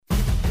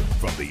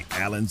from the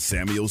Allen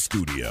Samuel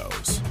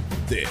Studios,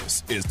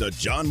 this is the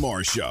John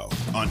Morris Show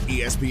on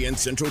ESPN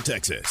Central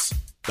Texas,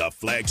 the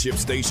flagship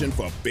station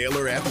for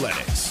Baylor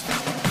Athletics.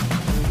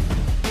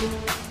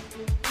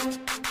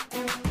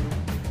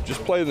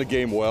 Just play the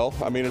game well.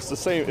 I mean, it's the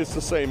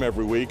same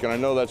every week, and I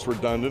know that's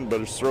redundant,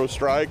 but it's throw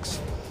strikes,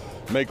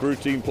 make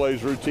routine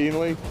plays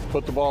routinely,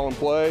 put the ball in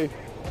play,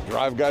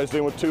 drive guys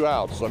in with 2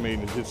 outs. I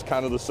mean, it's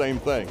kind of the same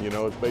thing. You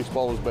know,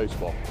 baseball is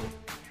baseball.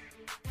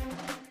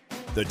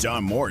 The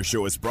John Morris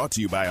Show is brought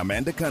to you by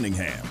Amanda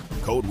Cunningham,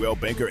 Coldwell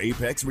Banker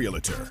Apex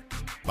Realtor,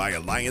 by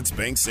Alliance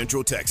Bank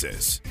Central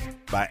Texas,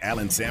 by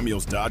Allen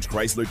Samuels Dodge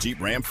Chrysler Jeep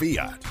Ram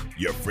Fiat,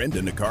 your friend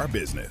in the car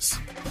business,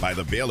 by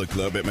the Baylor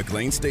Club at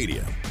McLean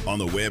Stadium, on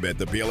the web at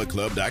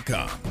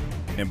thebaylorclub.com,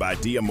 and by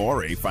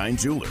Diamore Fine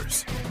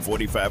Jewelers,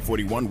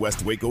 4541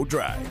 West Waco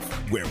Drive,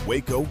 where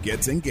Waco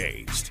gets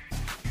engaged.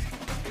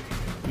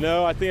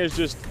 No, I think it's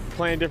just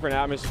playing different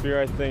atmosphere.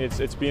 I think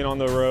it's being on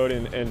the road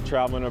and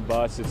traveling a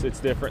bus. It's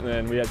different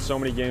than we had so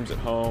many games at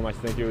home. I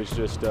think it was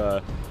just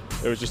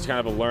kind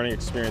of a learning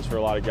experience for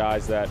a lot of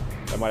guys that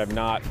might have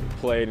not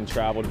played and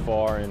traveled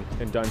far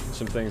and done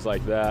some things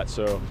like that.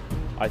 So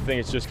I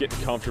think it's just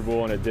getting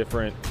comfortable in a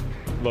different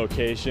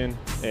location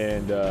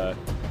and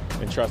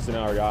trusting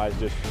our guys,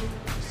 just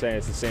saying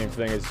it's the same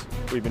thing as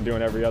we've been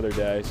doing every other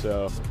day.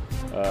 So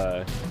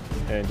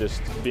and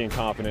just being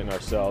confident in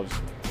ourselves.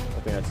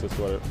 I think that's just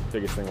what the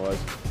biggest thing was.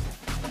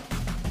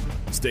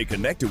 Stay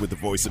connected with the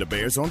Voice of the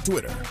Bears on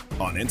Twitter,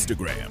 on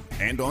Instagram,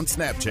 and on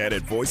Snapchat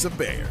at Voice of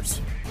Bears.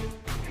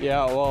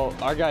 Yeah, well,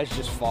 our guys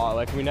just fought.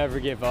 Like, we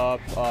never gave up.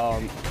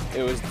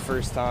 It was the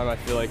first time, I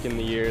feel like, in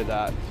the year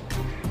that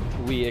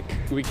we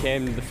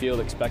came to the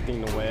field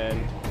expecting to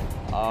win.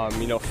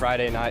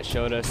 Friday night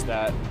showed us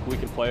that we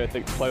could play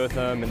with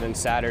them, and then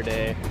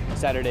Saturday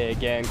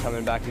again,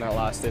 coming back in that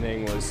last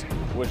inning was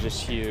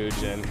just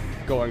huge. And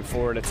going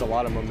forward, it's a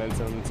lot of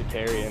momentum to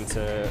carry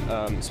into,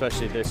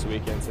 especially this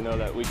weekend, to know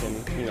that we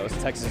can,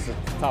 Texas is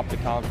at the top of the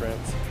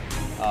conference,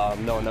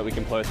 knowing that we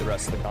can play with the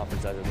rest of the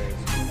conference as it is.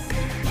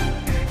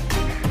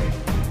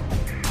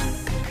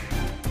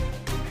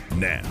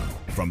 Now,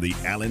 from the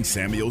Allen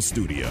Samuel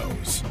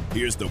Studios,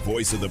 here's the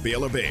voice of the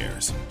Baylor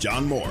Bears,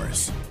 John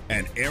Morris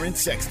and Aaron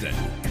Sexton.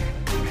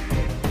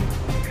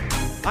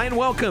 Hi, and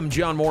welcome,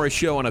 John Morris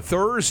Show on a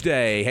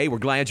Thursday. Hey, we're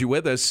glad you're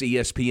with us.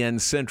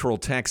 ESPN Central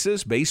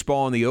Texas,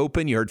 baseball in the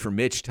open. You heard from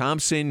Mitch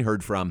Thompson,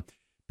 heard from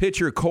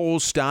pitcher Cole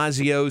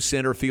Stasio,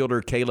 center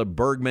fielder Caleb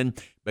Bergman.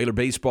 Baylor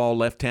baseball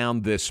left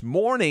town this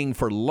morning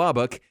for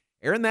Lubbock.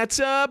 Aaron, that's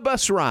a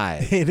bus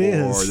ride for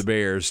the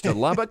Bears to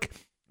Lubbock.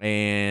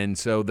 And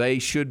so they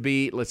should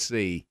be, let's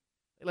see,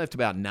 they left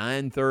about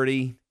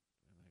 9:30.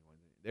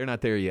 They're not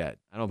there yet.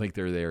 I don't think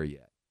they're there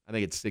yet. I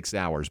think it's 6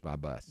 hours by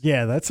bus.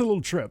 Yeah, that's a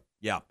little trip.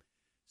 Yeah.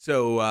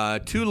 So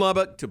to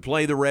Lubbock to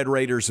play the Red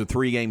Raiders, a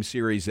 3-game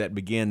series that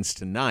begins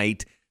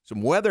tonight.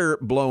 Some weather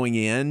blowing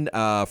in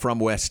from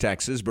West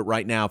Texas, but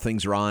right now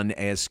things are on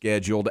as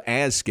scheduled.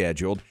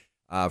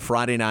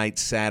 Friday night,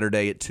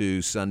 Saturday at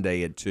 2,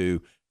 Sunday at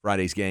 2.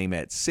 Friday's game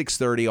at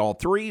 6:30, all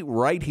three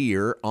right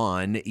here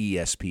on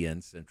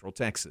ESPN Central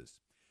Texas.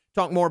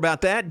 Talk more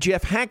about that.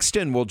 Jeff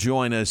Haxton will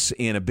join us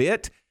in a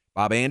bit.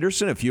 Bob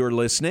Anderson, if you're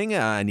listening,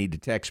 I need to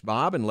text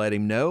Bob and let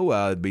him know.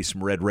 There'll be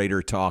some Red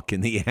Raider talk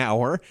in the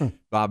hour.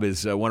 Bob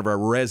is one of our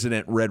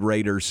resident Red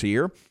Raiders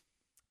here.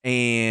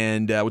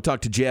 And we'll talk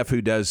to Jeff,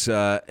 who does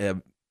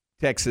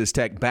Texas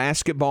Tech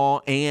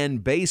basketball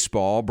and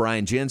baseball.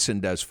 Brian Jensen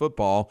does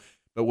football.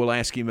 But we'll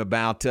ask him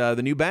about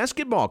the new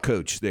basketball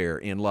coach there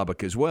in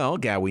Lubbock as well, a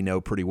guy we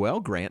know pretty well,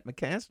 Grant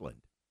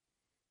McCasland.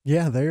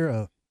 Yeah,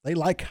 they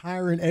like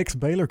hiring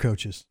ex-Baylor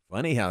coaches.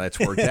 Funny how that's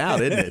worked out,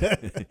 isn't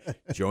it?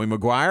 Joey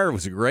McGuire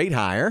was a great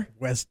hire.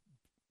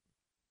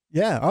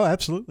 Yeah, oh,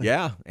 absolutely.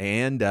 Yeah,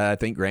 and I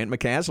think Grant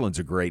McCasland's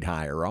a great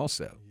hire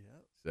also.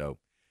 Yeah.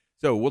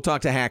 So we'll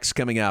talk to Hacks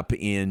coming up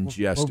in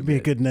just a bit. Would be a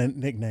good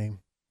nickname.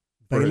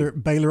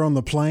 Baylor on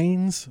the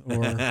Plains,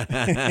 or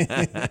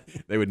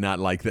they would not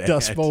like that.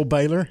 Dust Bowl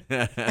Baylor.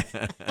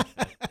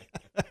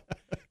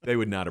 They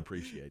would not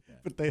appreciate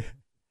that. But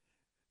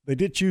they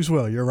did choose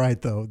well. You're right,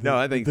 though.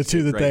 I think the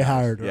two that they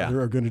hired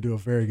are going to do a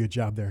very good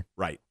job there.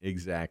 Right,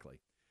 exactly.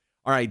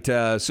 All right,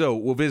 so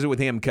we'll visit with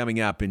him coming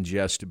up in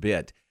just a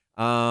bit.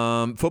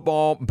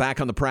 Football back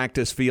on the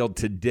practice field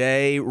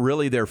today.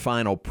 Really, their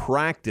final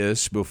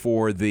practice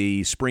before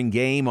the spring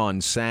game on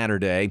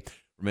Saturday.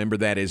 Remember,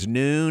 that is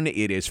noon.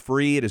 It is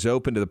free. It is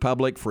open to the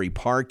public. Free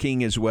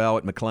parking as well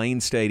at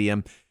McLean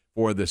Stadium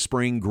for the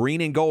spring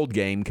green and gold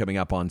game coming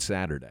up on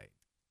Saturday.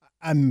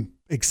 I'm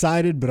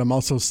excited, but I'm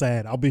also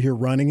sad. I'll be here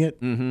running it,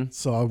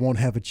 so I won't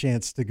have a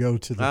chance to go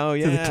to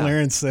the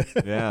clearance sale.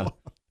 Yeah,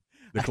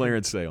 the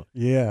clearance sale.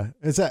 Yeah,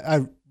 is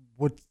that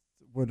what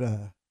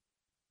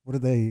are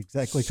they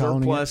exactly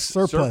calling it?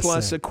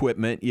 Surplus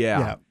equipment.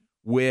 Yeah.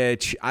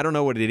 Which I don't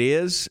know what it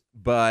is,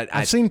 but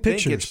I've seen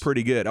pictures. Think it's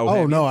pretty good.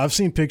 Oh no, I've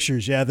seen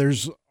pictures. Yeah,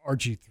 there's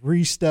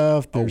RG3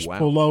 stuff. There's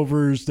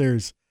pullovers.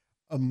 There's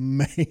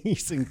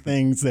amazing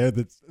things there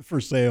that's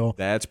for sale.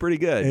 That's pretty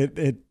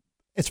good.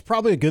 It's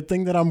probably a good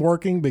thing that I'm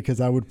working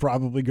because I would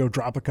probably go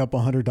drop a couple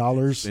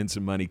 $100. Spend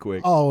some money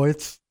quick. Oh,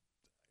 it's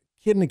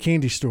kid in a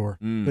candy store.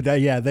 But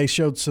they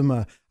showed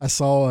some. I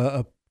saw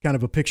a kind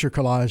of a picture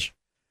collage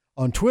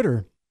on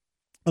Twitter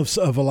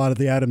of a lot of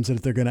the items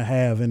that they're going to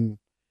have, and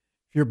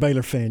if you're a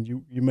Baylor fan,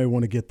 you may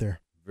want to get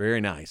there.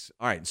 Very nice.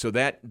 All right, so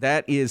that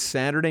is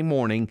Saturday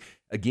morning.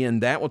 Again,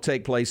 that will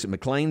take place at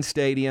McLean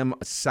Stadium,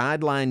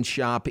 sideline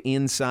shop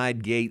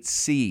inside Gate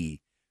C.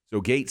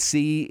 So Gate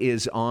C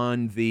is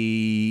on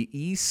the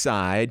east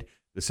side,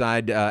 the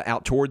side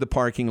out toward the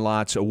parking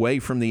lots, away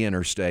from the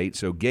interstate.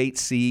 So Gate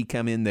C,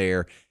 come in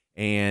there,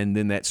 and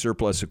then that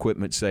surplus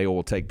equipment sale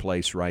will take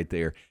place right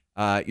there.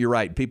 You're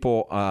right.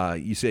 People,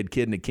 you said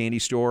kid in a candy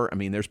store. I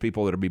mean, there's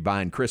people that will be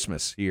buying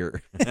Christmas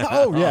here.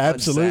 Oh, yeah,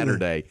 absolutely.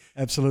 Saturday.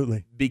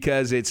 Absolutely.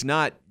 Because it's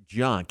not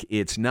junk.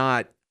 It's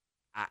not,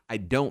 I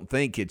don't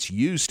think it's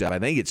used stuff. I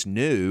think it's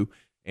new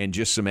and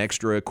just some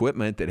extra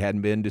equipment that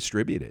hadn't been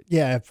distributed.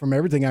 Yeah, from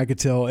everything I could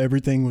tell,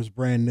 everything was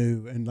brand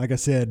new. And like I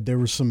said, there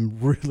was some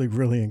really,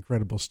 really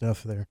incredible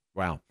stuff there.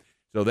 Wow.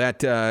 So that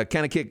that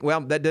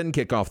doesn't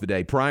kick off the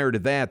day. Prior to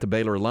that, the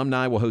Baylor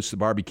alumni will host the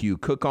barbecue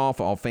cook-off.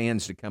 All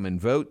fans to come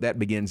and vote. That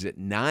begins at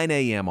 9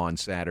 a.m. on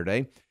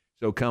Saturday.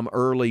 So come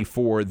early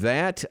for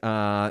that.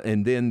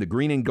 And then the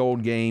green and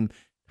gold game,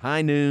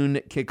 high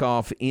noon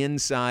kickoff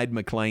inside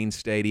McLean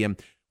Stadium.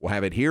 We'll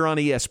have it here on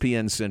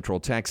ESPN Central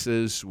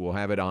Texas. We'll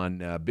have it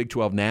on Big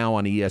 12 Now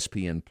on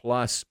ESPN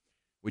Plus,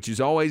 which is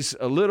always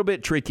a little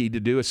bit tricky to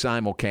do a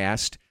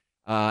simulcast.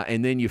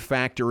 And then you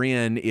factor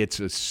in it's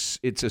a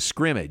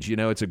scrimmage.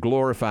 It's a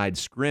glorified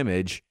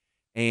scrimmage.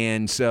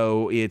 And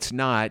so it's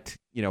not,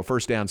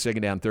 first down,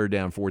 second down, third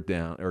down, fourth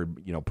down, or,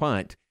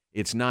 punt.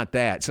 It's not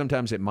that.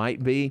 Sometimes it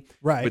might be.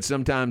 Right. But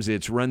sometimes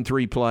it's run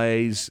 3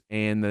 plays,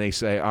 and then they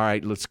say, all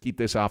right, let's keep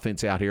this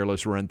offense out here.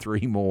 Let's run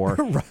 3 more.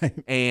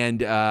 Right.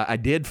 And I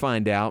did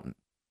find out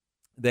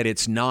that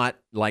it's not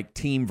like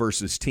team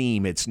versus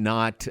team. It's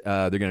not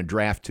they're going to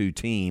draft 2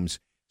 teams.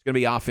 It's going to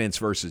be offense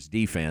versus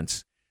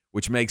defense,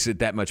 which makes it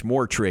that much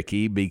more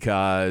tricky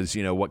because,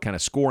 what kind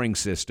of scoring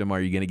system are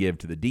you going to give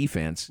to the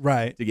defense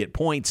to get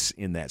points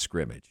in that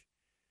scrimmage?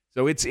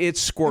 So it's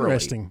squirrely.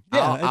 Interesting.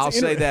 Yeah, I'll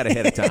say that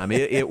ahead of time.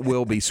 It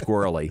will be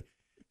squirrely.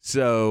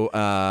 So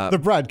the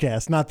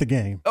broadcast, not the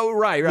game. Oh,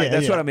 right. Yeah,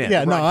 That's what I meant.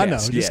 Yeah, no, I know.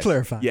 Just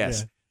clarifying. Yes.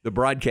 Yeah. The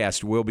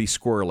broadcast will be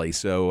squirrely,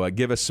 so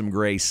give us some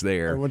grace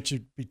there. I want you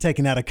to be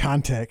taken out of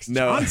context.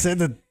 No. John said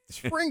the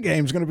spring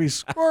game's going to be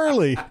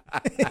squirrely.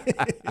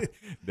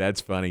 That's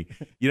funny.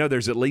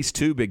 There's at least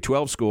 2 Big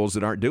 12 schools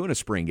that aren't doing a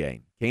spring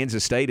game.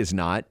 Kansas State is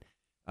not.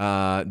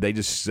 They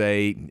just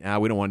say,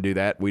 we don't want to do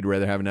that. We'd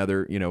rather have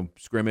another,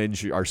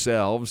 scrimmage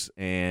ourselves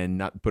and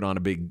not put on a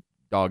big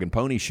dog and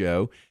pony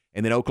show.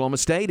 And then Oklahoma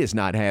State is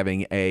not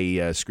having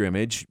a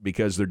scrimmage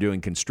because they're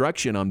doing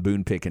construction on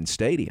Boone Pickens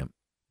Stadium.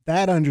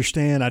 That I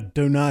understand. I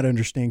do not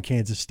understand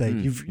Kansas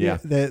State.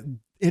 The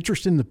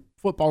interest in the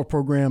football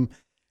program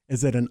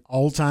is at an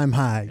all-time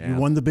high. Yeah. You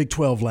won the Big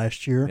 12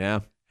 last year. Yeah.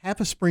 Have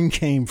a spring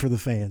game for the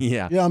fans.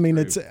 Yeah. I mean,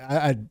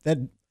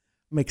 that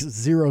makes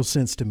 0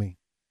 sense to me.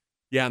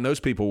 Yeah, and those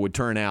people would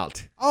turn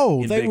out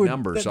in big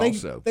numbers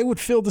also. They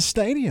would fill the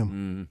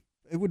stadium.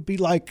 It would be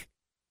like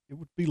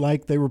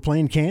they were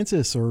playing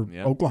Kansas or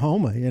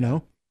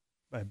Oklahoma,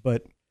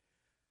 But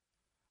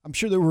I'm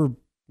sure there were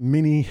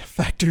many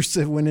factors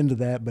that went into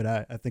that, but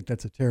I think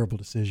that's a terrible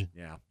decision.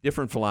 Yeah,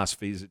 different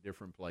philosophies at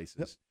different places.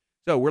 Yep.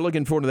 So we're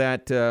looking forward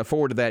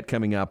to that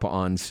coming up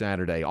on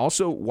Saturday.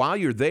 Also, while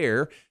you're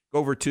there, go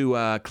over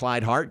to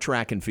Clyde Hart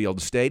Track and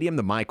Field Stadium.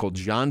 The Michael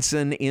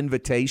Johnson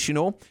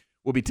Invitational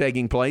will be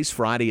taking place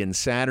Friday and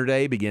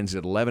Saturday. Begins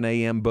at 11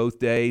 a.m. both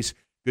days.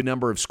 Good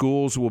number of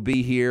schools will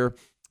be here.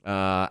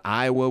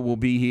 Iowa will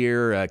be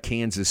here.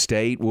 Kansas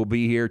State will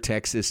be here.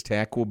 Texas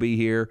Tech will be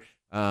here.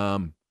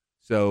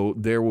 So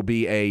there will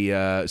be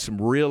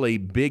some really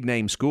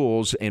big-name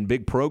schools and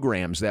big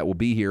programs that will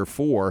be here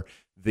for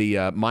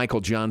the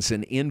Michael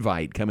Johnson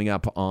Invite coming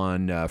up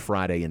on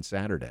Friday and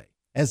Saturday.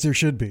 As there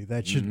should be.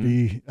 That should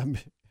be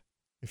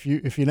if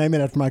you name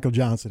it after Michael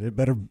Johnson,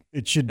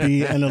 it should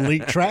be an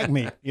elite track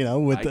meet,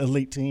 with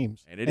elite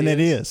teams. And it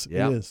is.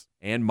 Yep. It is.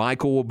 And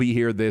Michael will be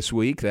here this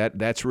week.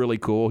 That's really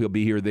cool. He'll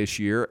be here this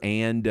year.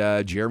 And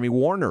Jeremy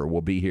Warner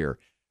will be here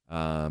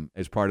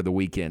as part of the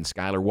weekend.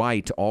 Skylar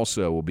White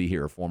also will be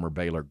here, a former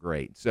Baylor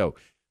great. So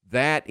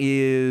that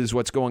is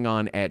what's going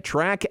on at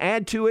track.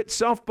 Add to it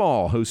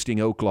softball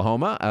hosting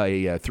Oklahoma,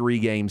 a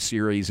 3-game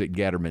series at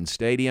Gatterman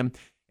Stadium.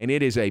 And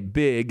it is a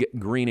big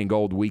green and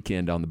gold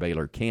weekend on the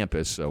Baylor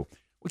campus. So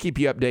we'll keep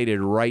you updated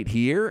right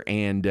here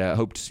and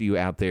hope to see you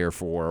out there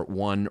for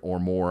one or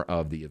more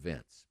of the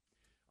events.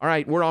 All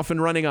right, we're off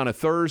and running on a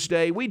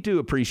Thursday. We do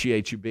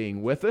appreciate you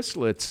being with us.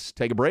 Let's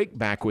take a break.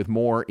 Back with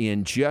more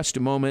in just a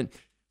moment.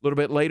 A little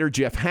bit later,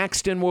 Jeff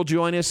Haxton will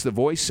join us, the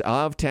voice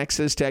of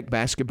Texas Tech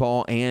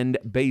basketball and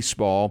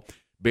baseball.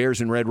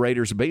 Bears and Red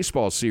Raiders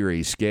baseball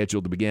series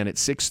scheduled to begin at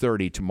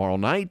 6:30 tomorrow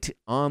night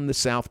on the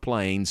South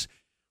Plains.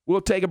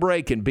 We'll take a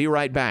break and be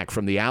right back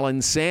from the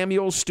Allen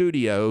Samuels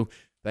studio.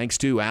 Thanks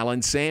to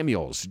Allen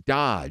Samuels,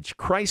 Dodge,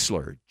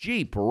 Chrysler,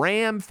 Jeep,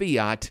 Ram,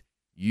 Fiat,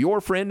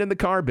 your friend in the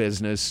car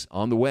business,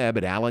 on the web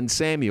at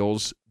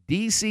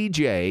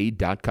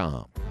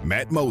AlanSamuelsDCJ.com.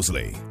 Matt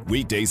Mosley,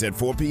 weekdays at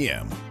 4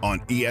 p.m.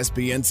 on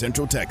ESPN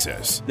Central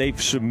Texas.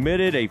 They've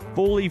submitted a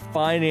fully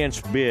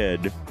financed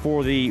bid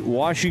for the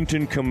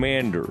Washington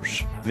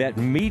Commanders that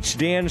meets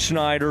Dan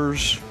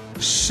Snyder's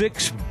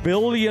 $6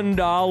 billion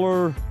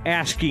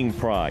asking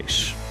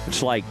price.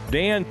 It's like,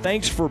 Dan,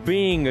 thanks for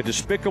being a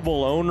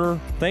despicable owner.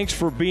 Thanks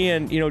for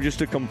being,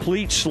 just a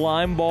complete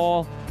slime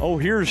ball. Oh,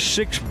 here's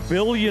 $6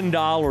 billion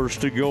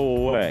to go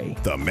away.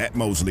 The Matt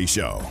Mosley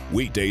Show,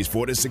 weekdays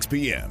 4 to 6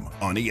 p.m.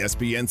 on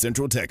ESPN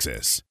Central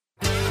Texas.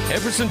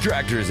 Everson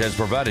Tractors has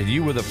provided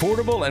you with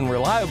affordable and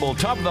reliable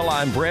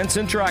top-of-the-line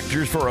Branson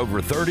tractors for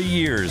over 30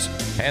 years.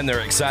 And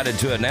they're excited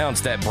to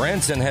announce that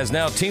Branson has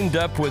now teamed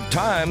up with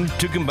Time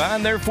to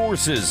combine their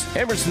forces.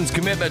 Everson's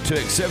commitment to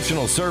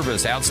exceptional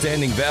service,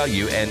 outstanding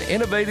value, and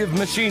innovative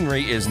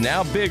machinery is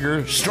now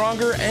bigger,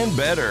 stronger, and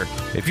better.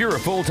 If you're a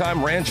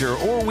full-time rancher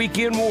or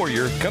weekend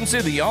warrior, come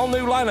see the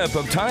all-new lineup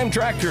of Time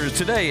tractors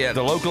today at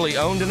the locally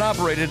owned and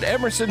operated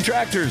Emerson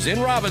Tractors in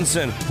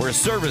Robinson, where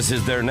service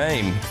is their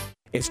name.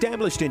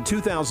 Established in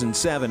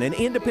 2007 and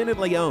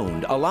independently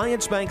owned,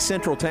 Alliance Bank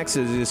Central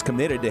Texas is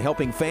committed to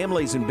helping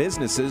families and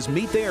businesses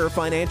meet their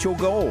financial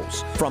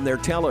goals. From their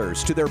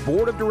tellers to their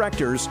board of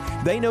directors,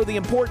 they know the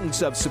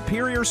importance of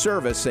superior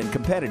service and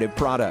competitive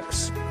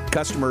products.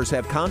 Customers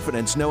have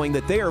confidence knowing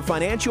that their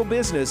financial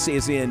business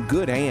is in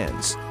good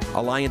hands.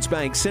 Alliance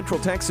Bank Central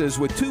Texas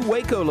with 2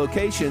 Waco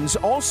locations,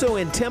 also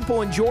in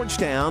Temple and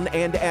Georgetown,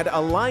 and at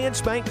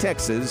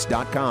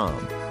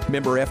AllianceBankTexas.com.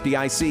 Member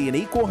FDIC and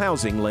equal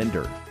housing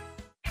lender.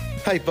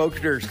 Hey folks,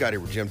 Derek Scotty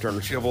with Jim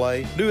Turner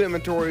Chevrolet. New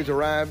inventory has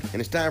arrived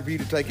and it's time for you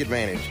to take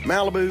advantage.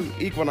 Malibu,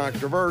 Equinox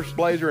Traverse,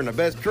 Blazer, and the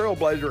best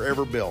Trailblazer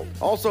ever built.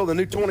 Also the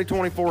new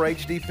 2024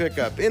 HD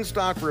pickup in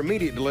stock for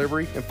immediate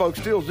delivery, and folks,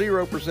 still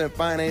 0%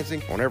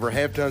 financing on every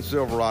half-ton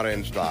Silverado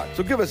in stock.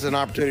 So give us an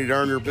opportunity to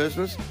earn your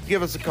business.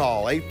 Give us a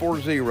call,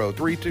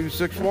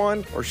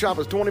 840-3261, or shop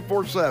us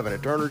 24/7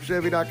 at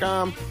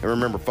turnerchevy.com. And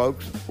remember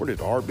folks, we're just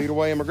a heartbeat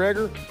away in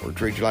McGregor. We'll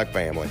treat you like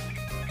family.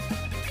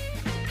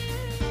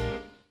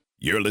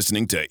 You're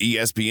listening to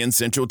ESPN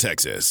Central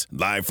Texas,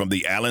 live from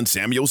the Allen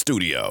Samuel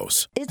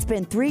Studios. It's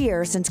been 3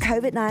 years since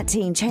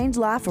COVID-19 changed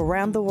life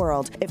around the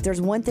world. If there's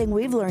one thing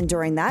we've learned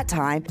during that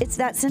time, it's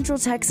that Central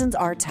Texans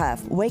are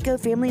tough. Waco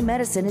Family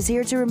Medicine is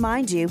here to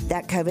remind you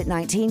that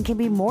COVID-19 can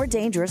be more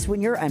dangerous when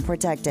you're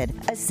unprotected.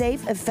 A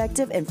safe,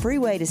 effective, and free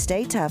way to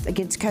stay tough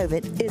against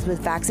COVID is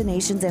with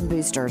vaccinations and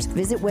boosters.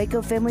 Visit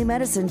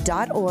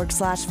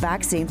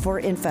wacofamilymedicine.org/vaccine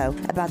for info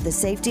about the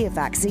safety of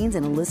vaccines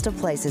and a list of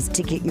places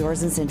to get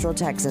yours in Central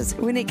Texas.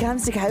 When it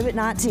comes to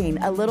COVID-19,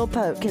 a little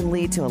poke can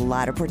lead to a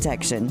lot of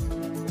protection.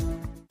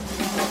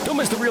 Don't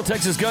miss the Real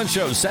Texas Gun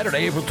Show,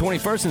 Saturday, April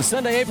 21st and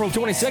Sunday, April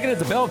 22nd at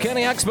the Bell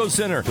County Expo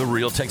Center. The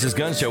Real Texas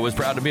Gun Show is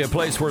proud to be a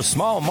place where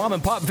small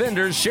mom-and-pop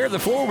vendors share the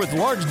floor with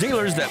large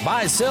dealers that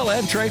buy, sell,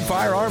 and trade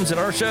firearms at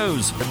our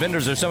shows. The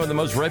vendors are some of the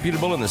most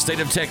reputable in the state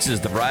of Texas.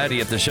 The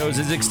variety at the shows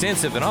is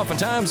extensive, and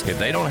oftentimes, if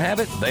they don't have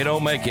it, they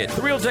don't make it.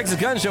 The Real Texas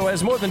Gun Show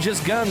has more than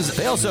just guns.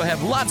 They also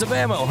have lots of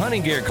ammo,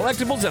 hunting gear,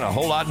 collectibles, and a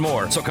whole lot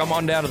more. So come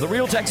on down to the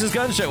Real Texas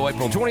Gun Show,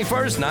 April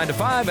 21st, 9 to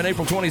 5, and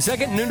April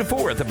 22nd, noon to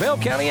 4 at the Bell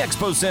County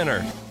Expo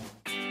Center.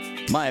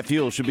 Maya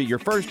Fuel should be your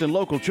first and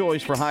local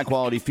choice for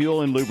high-quality fuel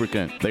and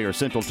lubricant. They are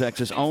Central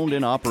Texas owned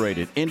and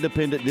operated,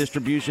 independent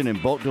distribution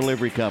and bulk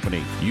delivery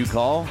company. You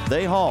call,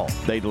 they haul.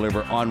 They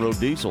deliver on-road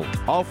diesel,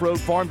 off-road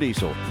farm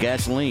diesel,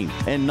 gasoline,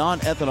 and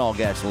non-ethanol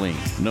gasoline.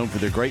 Known for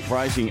their great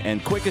pricing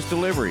and quickest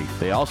delivery,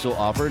 they also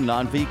offer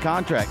non-fee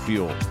contract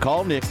fuel.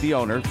 Call Nick, the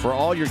owner, for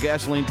all your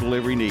gasoline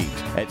delivery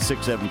needs at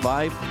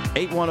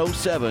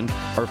 675-8107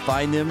 or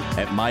find them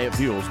at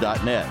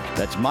MayaFuels.net.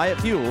 That's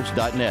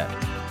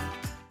MayaFuels.net.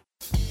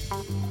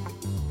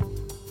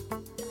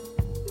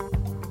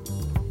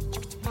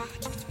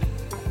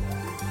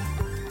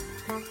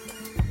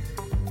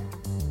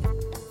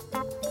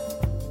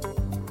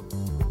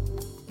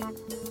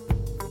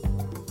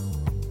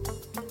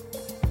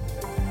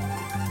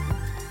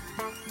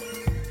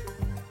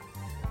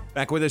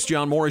 Back with us,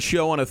 John Morris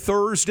Show on a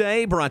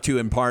Thursday, brought to you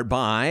in part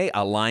by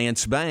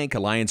Alliance Bank.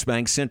 Alliance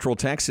Bank Central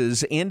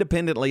Texas,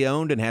 independently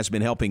owned and has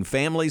been helping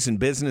families and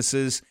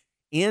businesses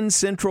in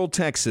Central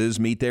Texas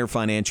meet their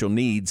financial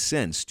needs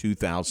since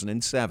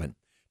 2007.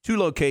 2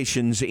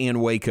 locations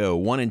in Waco,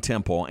 1 in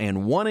Temple,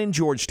 and 1 in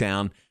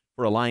Georgetown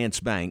for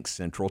Alliance Bank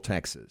Central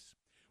Texas.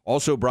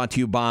 Also brought to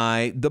you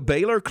by the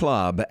Baylor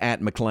Club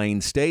at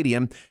McLean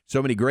Stadium. So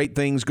many great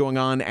things going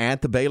on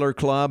at the Baylor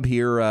Club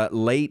here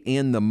late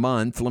in the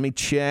month. Let me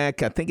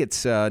check. I think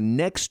it's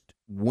next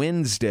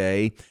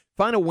Wednesday.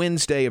 Final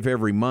Wednesday of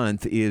every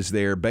month is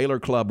their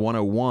Baylor Club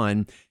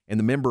 101 and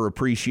the Member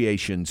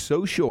Appreciation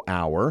Social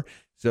Hour.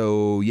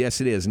 So, yes,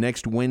 it is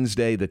next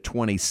Wednesday, the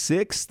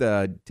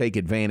 26th. Take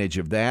advantage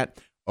of that.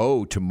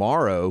 Oh,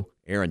 tomorrow,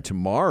 Aaron,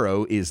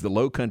 tomorrow is the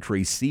Low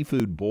Country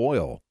Seafood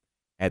Boil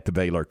at the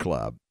Baylor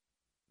Club.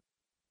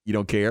 You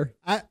don't care?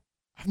 I'm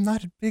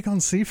not big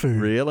on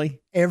seafood. Really?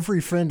 Every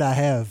friend I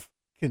have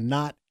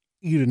cannot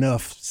eat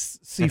enough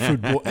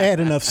seafood, add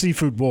enough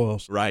seafood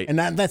boils. Right. And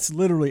that's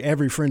literally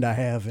every friend I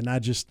have. And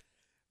I'm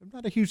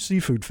not a huge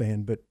seafood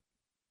fan, but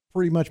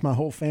pretty much my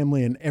whole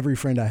family and every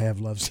friend I have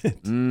loves it.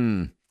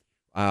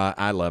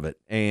 I love it.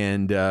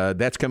 And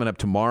that's coming up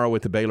tomorrow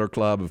with the Baylor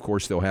Club. Of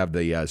course, they'll have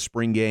the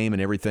spring game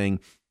and everything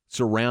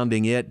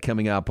surrounding it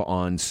coming up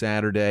on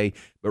Saturday.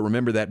 But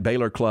remember that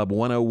Baylor Club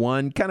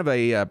 101, kind of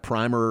a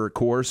primer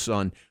course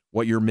on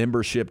what your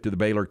membership to the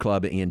Baylor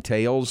Club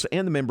entails,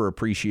 and the Member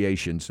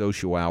Appreciation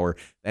Social Hour.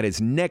 That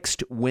is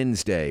next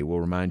Wednesday. We'll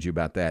remind you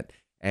about that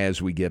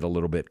as we get a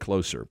little bit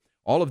closer.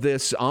 All of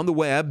this on the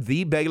web,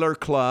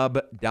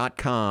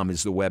 thebaylorclub.com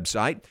is the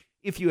website.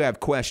 If you have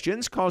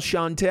questions, call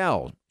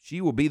Chantel.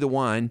 She will be the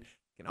one,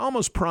 can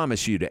almost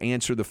promise you to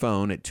answer the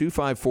phone at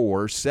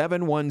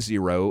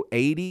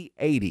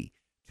 254-710-8080.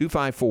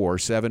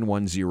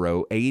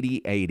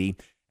 254-710-8080.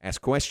 Ask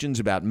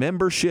questions about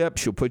membership.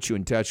 She'll put you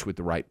in touch with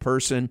the right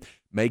person.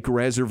 Make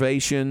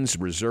reservations.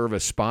 Reserve a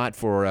spot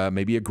for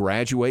maybe a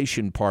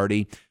graduation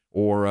party.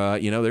 Or,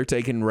 they're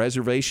taking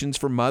reservations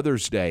for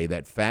Mother's Day,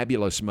 that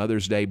fabulous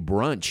Mother's Day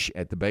brunch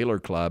at the Baylor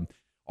Club.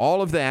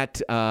 All of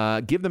that,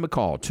 give them a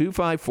call,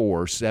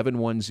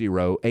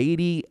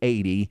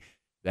 254-710-8080.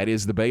 That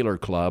is the Baylor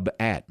Club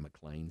at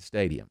McLean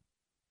Stadium.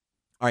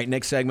 All right,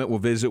 next segment, we'll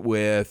visit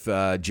with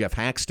Jeff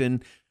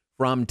Haxton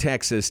from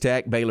Texas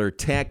Tech. Baylor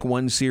Tech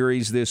 1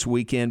 series this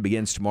weekend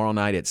begins tomorrow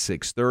night at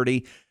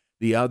 6:30.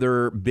 The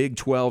other Big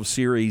 12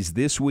 series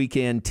this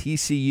weekend,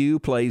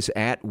 TCU plays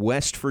at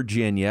West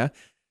Virginia.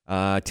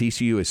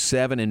 TCU is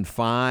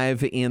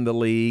 7-5 in the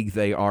league.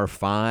 They are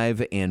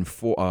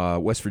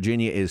 5-4. West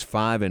Virginia is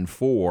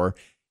 5-4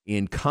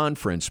 in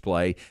conference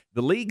play.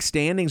 The league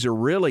standings are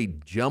really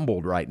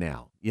jumbled right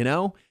now,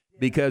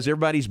 because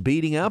everybody's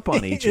beating up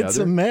on each other. It's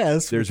a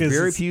mess. There's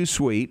very few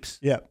sweeps.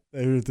 Yeah,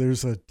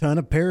 there's a ton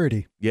of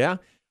parity. Yeah,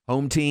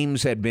 home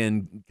teams had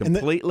been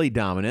completely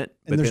dominant.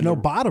 And there's no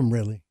bottom,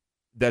 really.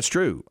 That's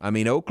true. I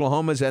mean,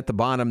 Oklahoma's at the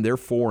bottom. They're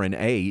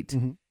 4-8.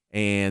 Mm-hmm.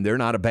 And they're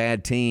not a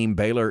bad team.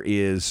 Baylor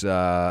is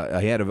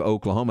ahead of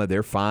Oklahoma.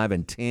 They're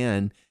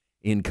 5-10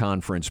 in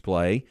conference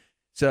play.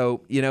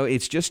 So,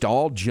 it's just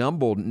all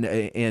jumbled.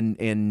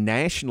 And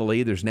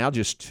nationally, there's now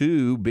just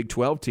 2 Big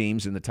 12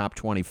 teams in the top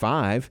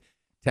 25.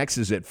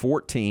 Texas at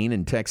 14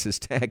 and Texas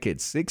Tech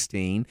at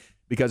 16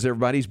 because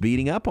everybody's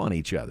beating up on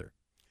each other.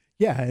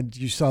 Yeah, and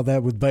you saw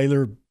that with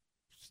Baylor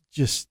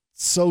just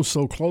so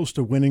close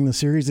to winning the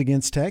series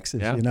against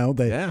Texas. Yeah.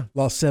 They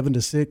lost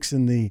 7-6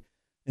 in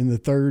the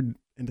third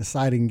and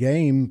deciding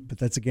game, but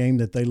that's a game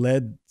that they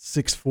led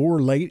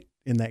 6-4 late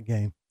in that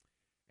game.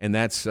 And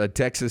that's a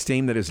Texas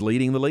team that is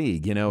leading the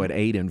league, at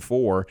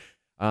 8-4.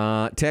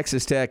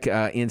 Texas Tech,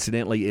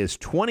 incidentally, is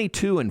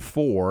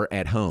 22-4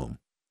 at home.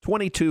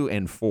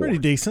 22-4. Pretty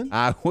decent.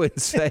 I would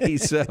say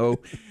so.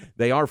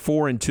 They are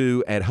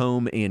 4-2 at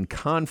home in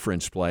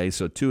conference play,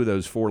 so 2 of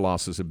those 4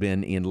 losses have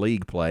been in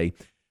league play.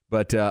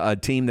 But a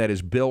team that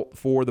is built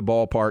for the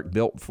ballpark,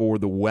 built for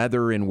the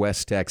weather in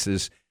West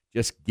Texas.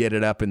 Just get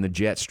it up in the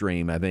jet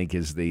stream, I think,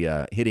 is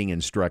the hitting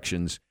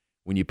instructions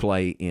when you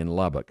play in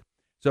Lubbock.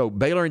 So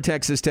Baylor and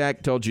Texas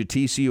Tech, told you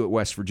TCU at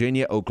West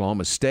Virginia.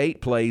 Oklahoma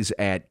State plays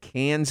at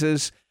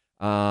Kansas.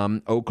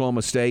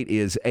 Oklahoma State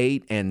is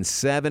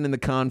 8-7 in the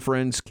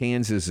conference.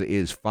 Kansas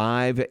is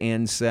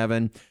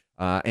 5-7.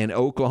 And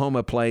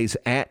Oklahoma plays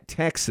at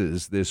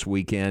Texas this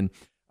weekend.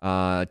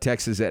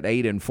 Texas at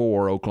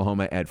 8-4,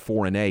 Oklahoma at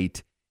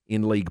 4-8.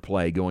 In league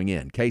play going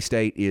in.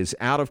 K-State is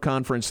out of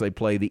conference. They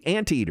play the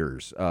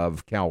Anteaters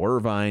of Cal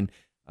Irvine,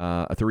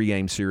 a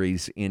 3-game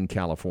series in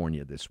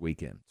California this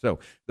weekend. So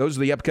those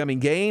are the upcoming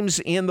games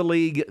in the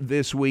league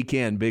this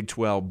weekend, Big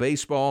 12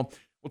 baseball.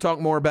 We'll talk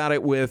more about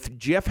it with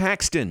Jeff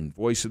Haxton,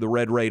 voice of the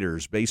Red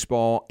Raiders,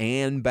 baseball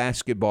and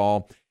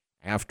basketball,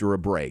 after a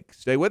break.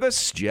 Stay with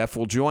us. Jeff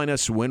will join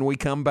us when we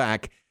come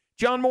back.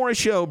 John Morris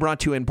Show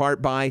brought to you in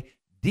part by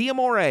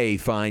Diamore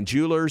Fine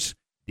Jewelers.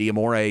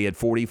 Diamore at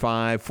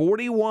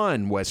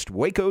 4541 West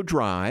Waco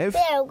Drive.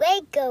 Where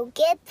Waco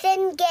gets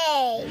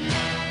engaged.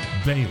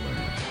 Baylor,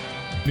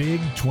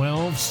 Big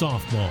 12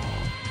 softball.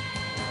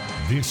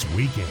 This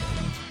weekend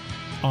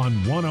on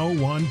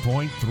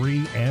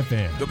 101.3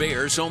 FM. The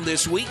Bears home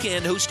this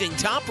weekend hosting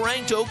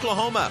top-ranked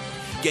Oklahoma.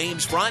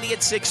 Games Friday at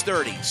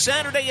 6:30,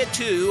 Saturday at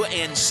 2,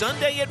 and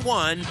Sunday at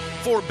 1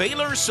 for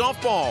Baylor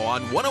softball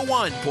on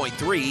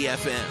 101.3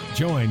 FM.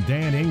 Join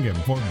Dan Ingham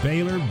for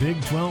Baylor Big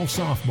 12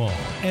 softball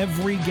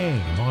every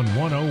game on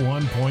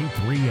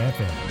 101.3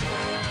 FM.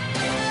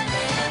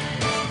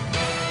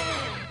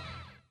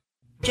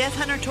 Jeff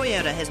Hunter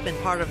Toyota has been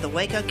part of the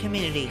Waco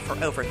community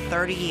for over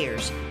 30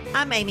 years.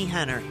 I'm Amy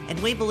Hunter, and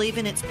we believe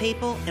in its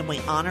people and we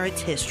honor its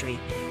history.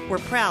 We're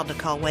proud to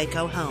call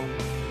Waco home.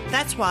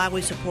 That's why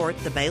we support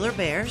the Baylor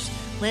Bears,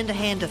 lend a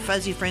hand to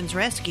Fuzzy Friends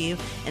Rescue,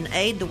 and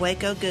aid the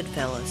Waco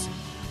Goodfellas.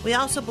 We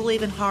also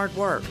believe in hard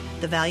work,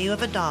 the value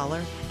of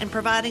 $1, and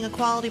providing a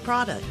quality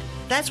product.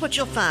 That's what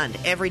you'll find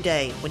every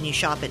day when you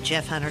shop at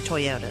Jeff Hunter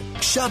Toyota.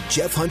 Shop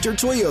Jeff Hunter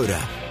Toyota.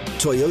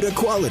 Toyota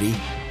quality,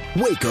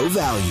 Waco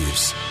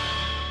values.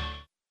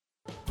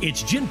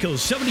 It's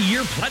Genco's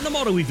 70-year Platinum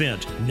Auto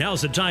event.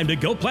 Now's the time to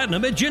go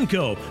platinum at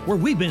Genco, where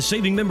we've been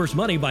saving members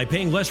money by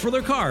paying less for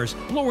their cars,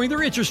 lowering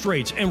their interest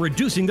rates, and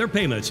reducing their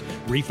payments.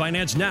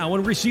 Refinance now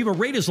and receive a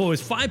rate as low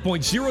as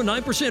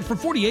 5.09% for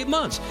 48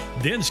 months.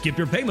 Then skip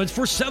your payments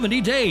for 70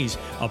 days.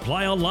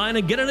 Apply online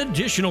and get an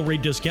additional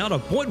rate discount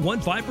of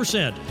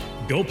 0.15%.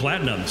 Go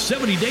Platinum.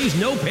 70 days,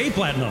 no pay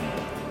Platinum.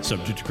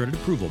 Subject to credit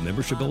approval,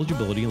 membership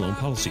eligibility, and loan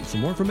policy. For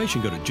more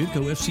information, go to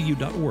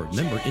GencoFCU.org.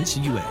 Member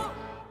NCUA.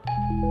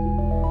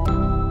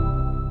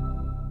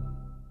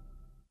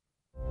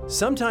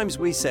 Sometimes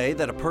we say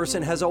that a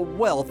person has a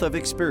wealth of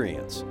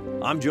experience.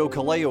 I'm Joe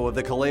Kaleo of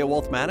the Kaleo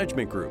Wealth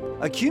Management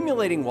Group.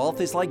 Accumulating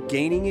wealth is like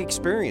gaining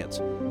experience.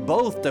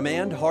 Both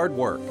demand hard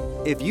work.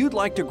 If you'd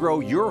like to grow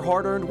your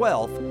hard-earned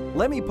wealth,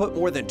 let me put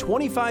more than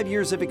 25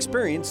 years of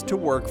experience to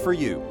work for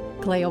you.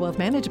 Kaleo Wealth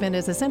Management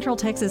is a Central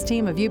Texas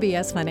team of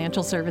UBS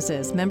Financial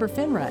Services, member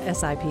FINRA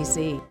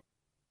SIPC.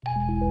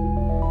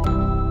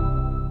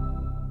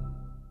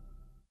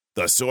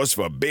 The source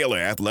for Baylor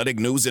athletic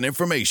news and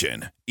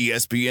information,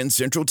 ESPN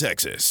Central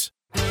Texas.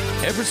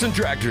 Everson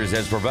Tractors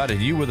has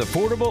provided you with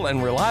affordable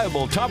and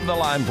reliable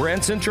top-of-the-line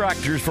Branson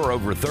tractors for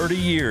over 30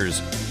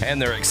 years.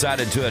 And they're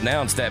excited to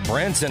announce that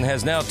Branson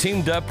has now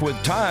teamed up with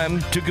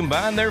Time to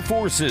combine their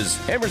forces.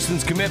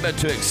 Everson's commitment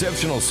to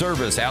exceptional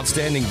service,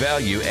 outstanding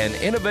value, and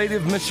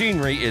innovative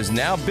machinery is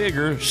now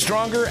bigger,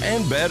 stronger,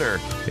 and better.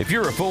 If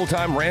you're a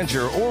full-time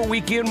rancher or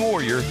weekend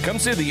warrior, come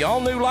see the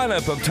all-new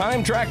lineup of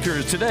Time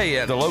tractors today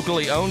at the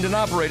locally owned and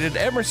operated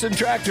Emerson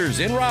Tractors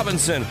in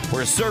Robinson,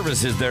 where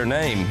service is their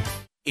name.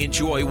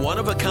 Enjoy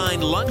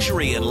one-of-a-kind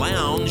luxury and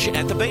lounge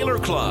at the Baylor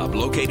Club,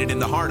 located in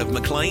the heart of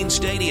McLean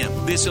Stadium.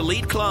 This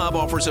elite club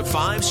offers a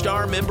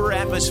 5-star member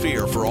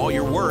atmosphere for all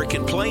your work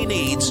and play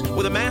needs,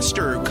 with a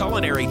master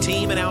culinary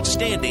team and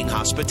outstanding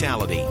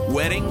hospitality.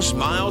 Weddings,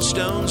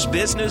 milestones,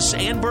 business,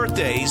 and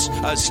birthdays.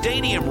 A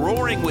stadium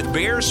roaring with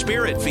Bear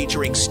spirit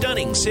featuring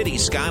stunning city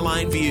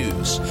skyline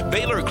views.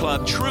 Baylor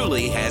Club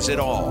truly has it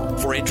all.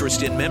 For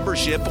interest in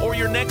membership or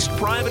your next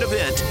private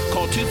event,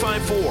 call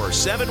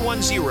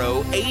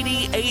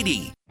 254-710-8080.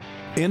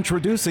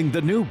 Introducing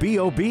the new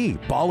B.O.B.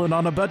 Ballin'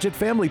 on a Budget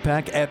Family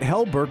Pack at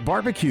Hellberg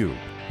Barbecue.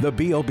 The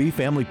B.O.B.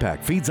 Family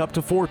Pack feeds up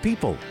to 4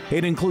 people.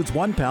 It includes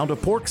 1 pound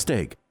of pork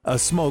steak, a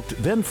smoked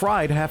then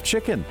fried half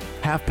chicken,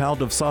 half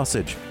pound of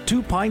sausage,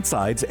 2 pint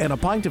sides, and a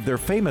pint of their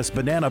famous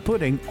banana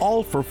pudding,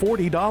 all for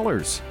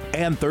 $40.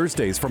 And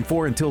Thursdays from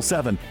 4 until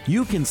 7,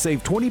 you can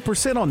save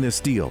 20% on this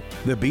deal.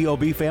 The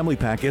B.O.B. Family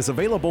Pack is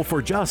available for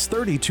just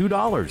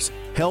 $32.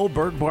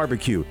 Hellberg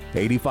Barbecue,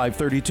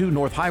 8532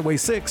 North Highway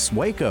 6,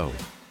 Waco.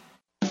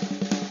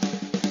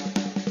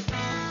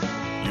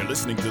 You're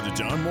listening to the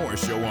John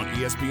Morris Show on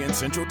ESPN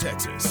Central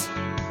Texas.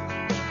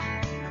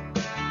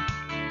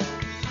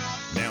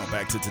 Now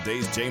back to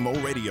today's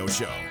JMO Radio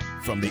Show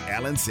from the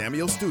Allen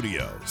Samuel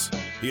Studios.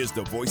 Here's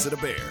the voice of the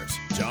Bears,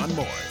 John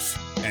Morris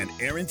and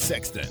Aaron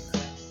Sexton.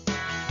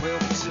 Well,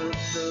 we took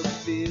the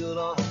field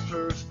on a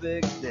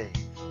perfect day.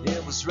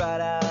 It was right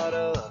out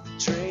of the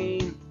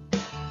train.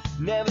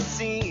 Never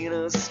seen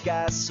a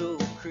sky so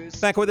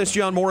crisp. Back with us,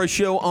 John Morris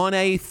Show on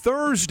a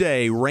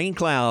Thursday. Rain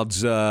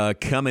clouds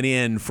coming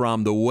in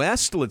from the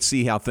west. Let's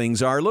see how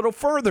things are a little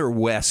further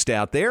west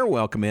out there.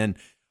 Welcome in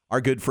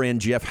our good friend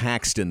Jeff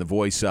Haxton, the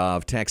voice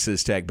of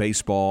Texas Tech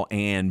baseball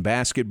and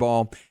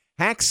basketball.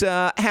 Hax,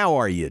 how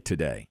are you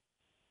today?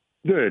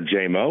 Good,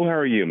 J-Mo. How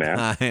are you, man?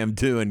 I am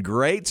doing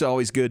great. It's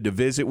always good to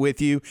visit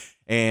with you.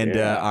 And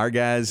our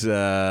guys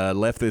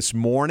left this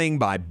morning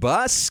by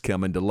bus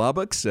coming to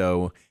Lubbock,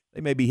 so they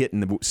may be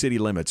hitting the city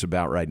limits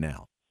about right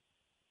now.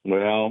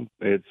 Well,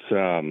 it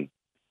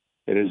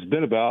has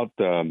been about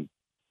the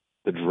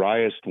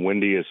driest,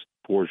 windiest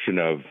portion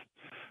of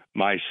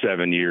my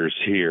 7 years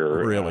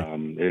here. Really?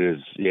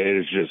 It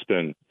has just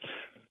been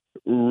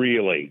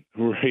really,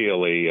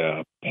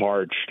 really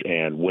parched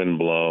and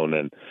windblown.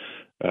 And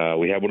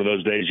we had one of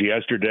those days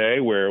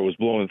yesterday where it was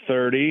blowing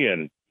 30,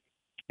 and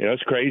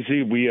it's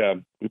crazy. We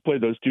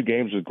played those 2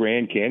 games with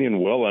Grand Canyon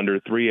well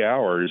under 3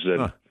 hours,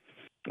 and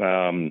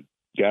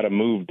got them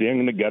moved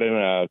in. Got in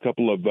a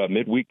couple of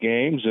midweek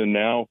games, and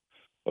now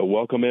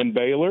welcome in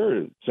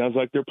Baylor. It sounds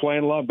like they're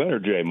playing a lot better,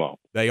 J-Mo.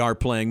 They are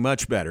playing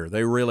much better.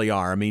 They really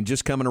are. I mean,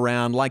 just coming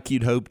around like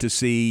you'd hope to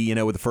see,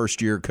 with the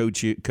first-year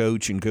coach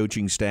and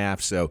coaching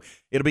staff. So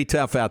it'll be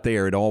tough out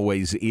there. It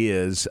always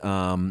is,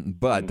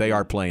 but they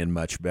are playing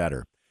much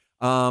better.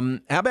 How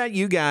about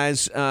you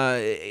guys?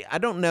 I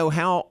don't know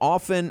how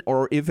often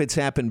or if it's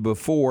happened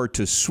before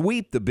to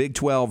sweep the Big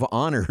 12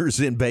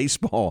 honors in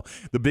baseball,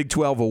 the Big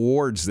 12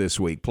 awards this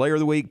week. Player of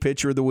the Week,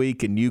 Pitcher of the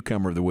Week, and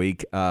Newcomer of the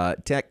Week.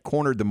 Tech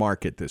cornered the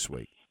market this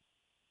week.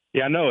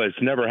 Yeah, no,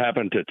 it's never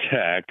happened to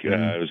Tech.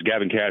 It was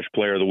Gavin Cash,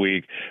 Player of the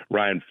Week,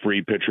 Ryan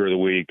Free, Pitcher of the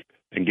Week,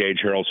 and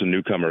Gage Harrelson,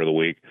 Newcomer of the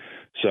Week.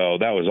 So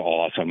that was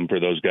awesome for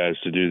those guys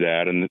to do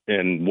that,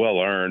 and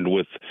well-earned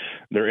with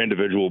their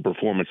individual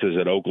performances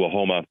at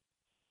Oklahoma.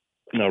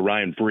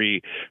 Ryan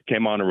Free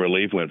came on in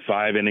relief, went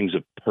 5 innings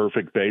of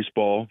perfect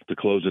baseball to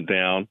close it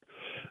down.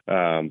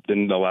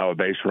 Didn't allow a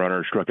base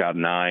runner, struck out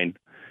 9.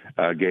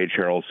 Gage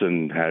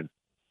Harrelson had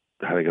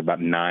I think,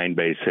 about 9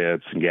 base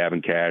hits, and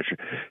Gavin Cash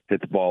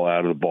hit the ball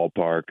out of the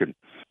ballpark. And,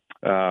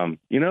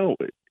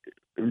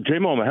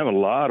 J-Mo, I'm having a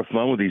lot of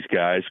fun with these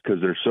guys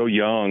because they're so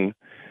young,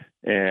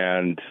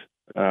 and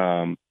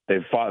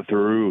they've fought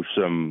through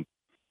some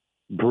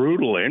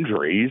brutal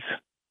injuries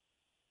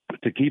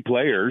to key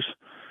players.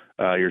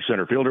 Your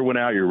center fielder went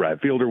out, your right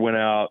fielder went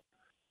out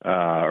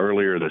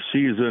earlier this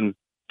season,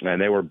 and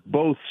they were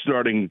both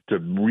starting to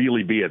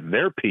really be at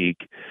their peak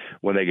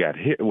when they got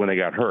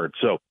hurt.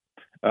 So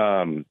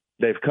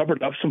they've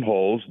covered up some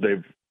holes.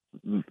 They've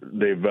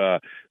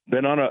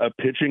been on a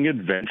pitching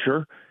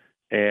adventure,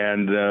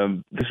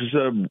 and this is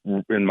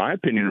in my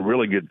opinion, a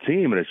really good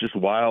team. And it's just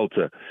wild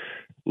to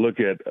look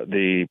at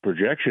the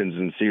projections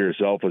and see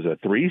yourself as a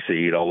 3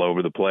 seed all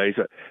over the place.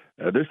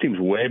 This team's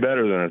way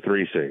better than a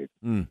 3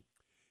 seed.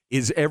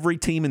 Is every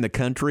team in the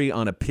country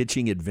on a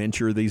pitching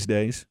adventure these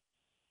days?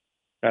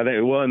 I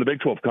think, well, in the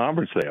Big 12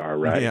 Conference they are,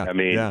 right? Yeah, I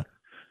mean,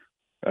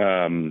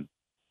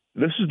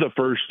 this is the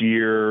first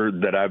year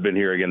that I've been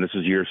here. Again, this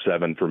is year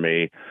 7 for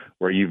me,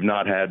 where you've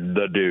not had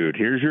the dude.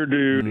 Here's your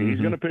dude. He's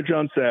going to pitch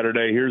on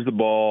Saturday. Here's the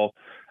ball,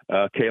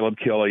 Caleb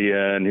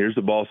Killian. Here's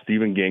the ball,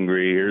 Stephen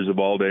Gingrey. Here's the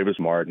ball, Davis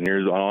Martin.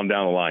 Here's on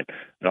down the line.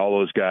 And all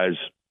those guys,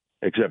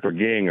 except for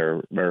Ging,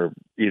 are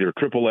either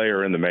AAA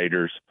or in the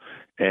majors.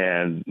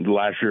 And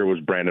last year was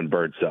Brandon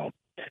Birdsell.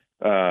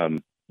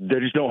 They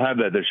just don't have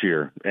that this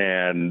year,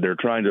 and they're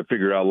trying to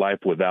figure out life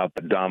without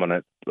the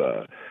dominant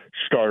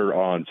starter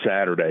on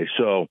Saturday.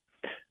 So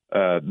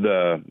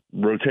the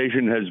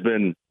rotation has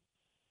been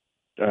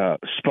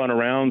spun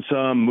around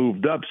some,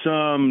 moved up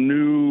some,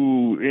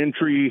 new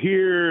entry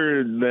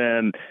here,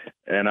 then,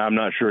 and I'm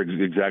not sure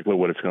exactly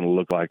what it's going to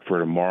look like for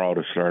tomorrow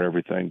to start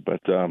everything,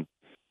 but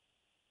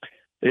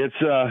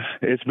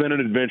it's been an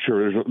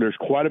adventure. There's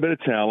quite a bit of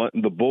talent.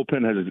 The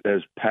bullpen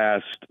has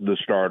passed the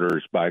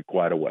starters by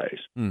quite a ways.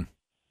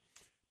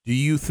 Do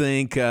you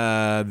think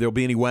there'll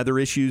be any weather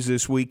issues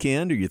this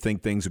weekend, or you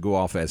think things will go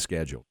off as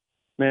scheduled?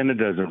 Man, it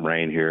doesn't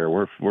rain here.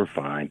 We're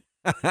fine.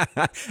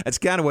 That's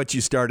kind of what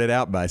you started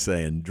out by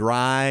saying: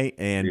 dry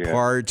and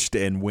parched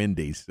and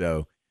windy.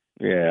 So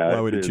yeah,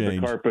 why would it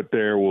change? The carpet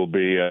there will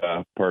be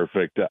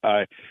perfect.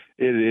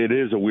 It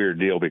is a weird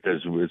deal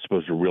because it's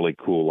supposed to really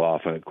cool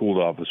off, and it cooled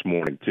off this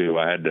morning too.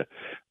 I had to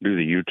do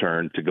the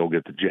U-turn to go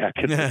get the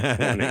jacket this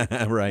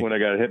morning right. when I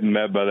got hit and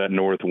met by that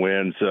north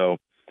wind. So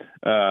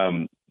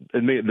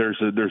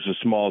there's a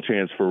small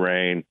chance for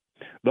rain.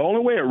 The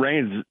only way it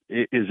rains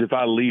is if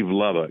I leave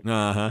Lubbock.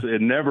 So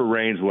it never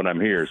rains when I'm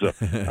here, so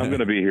I'm going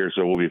to be here,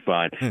 so we'll be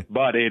fine.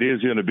 But it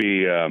is going to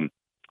be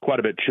quite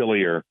a bit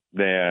chillier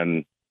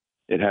than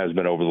it has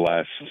been over the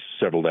last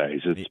several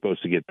days. It's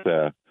supposed to get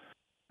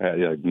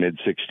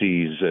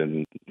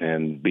mid-60s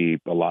and be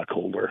a lot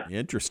colder.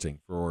 Interesting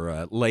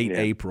for late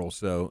April,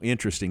 so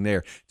interesting there.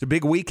 It's a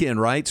big weekend,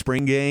 right?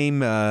 Spring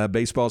game,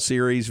 baseball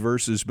series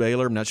versus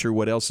Baylor. I'm not sure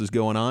what else is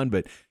going on,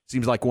 but it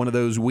seems like one of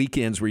those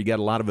weekends where you got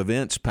a lot of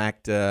events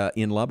packed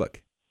in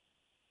Lubbock.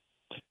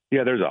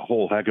 Yeah, there's a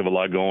whole heck of a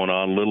lot going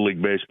on. Little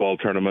League baseball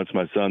tournaments.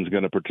 My son's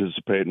going to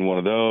participate in one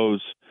of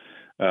those.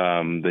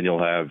 Then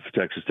you'll have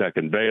Texas Tech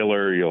and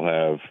Baylor. You'll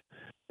have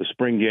the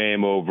spring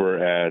game over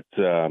at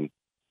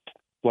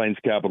Plains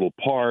Capital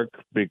Park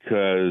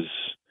because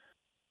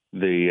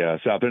the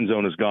south end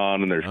zone is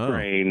gone and there's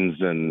cranes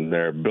and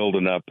they're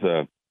building up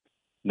the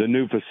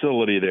new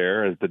facility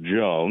there at the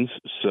Jones.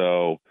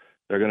 So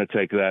they're going to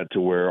take that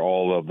to where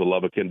all of the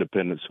Lubbock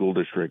Independent School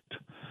District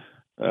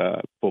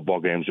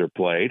football games are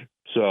played.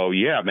 So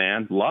yeah,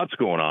 man, lots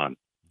going on.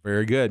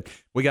 Very good.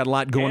 We got a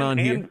lot going on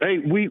here. Hey,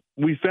 we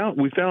found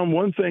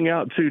one thing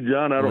out too,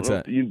 John. I don't know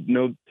if you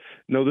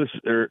know this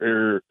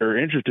or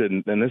interested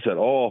in this at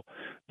all.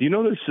 Do you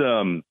know this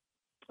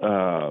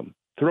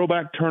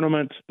throwback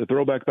tournament, the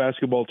throwback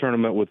basketball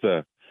tournament with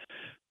the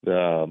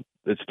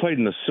it's played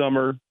in the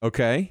summer.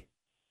 Okay.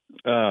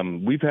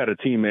 We've had a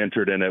team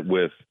entered in it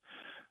with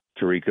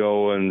Tariq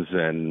Owens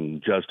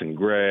and Justin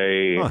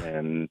Gray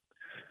and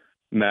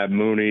Matt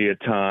Mooney at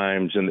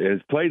times, and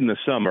it's played in the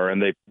summer,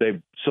 and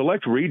they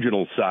select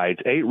regional sites,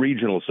 8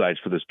 regional sites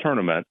for this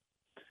tournament,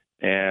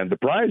 and the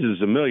prize is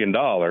 $1 million.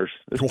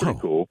 It's pretty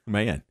cool,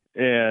 man.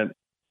 And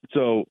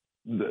so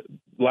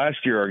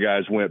last year our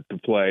guys went to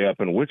play up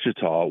in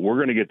Wichita. We're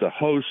going to get to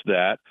host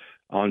that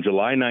on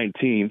July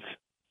 19th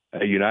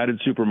at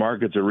United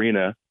Supermarkets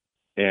Arena,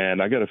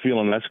 and I got a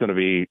feeling that's going to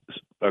be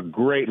a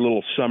great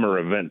little summer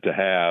event to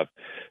have.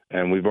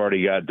 And we've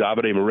already got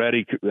Davide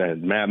Moretti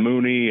and Matt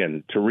Mooney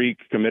and Tariq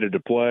committed to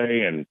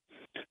play. And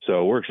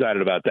so we're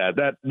excited about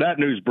that. That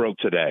news broke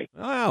today.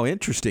 Oh,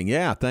 interesting.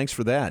 Yeah, thanks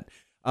for that.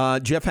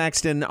 Jeff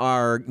Haxton,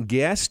 our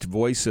guest,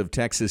 voice of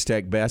Texas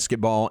Tech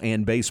basketball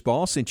and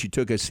baseball, since you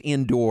took us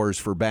indoors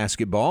for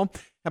basketball.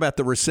 How about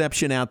the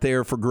reception out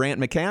there for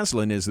Grant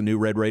McCaslin as the new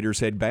Red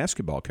Raiders head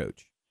basketball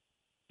coach?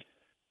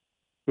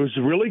 It was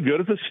really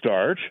good at the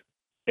start.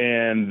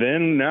 And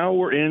then now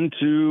we're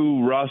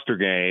into roster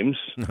games.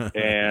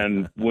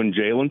 And when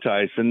Jalen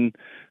Tyson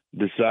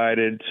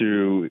decided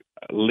to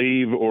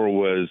leave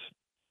or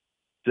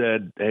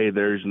said, hey,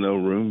 there's no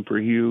room for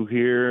you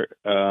here,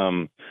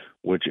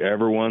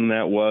 whichever one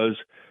that was,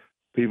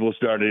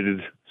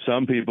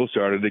 some people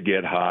started to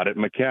get hot at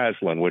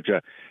McCasland, which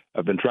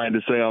I've been trying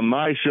to say on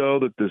my show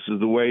that this is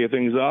the way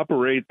things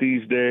operate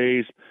these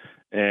days,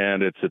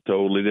 and it's a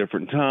totally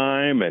different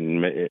time.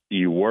 And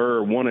you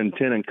were 1-10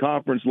 in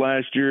conference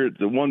last year at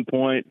one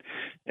point,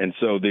 and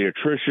so the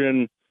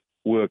attrition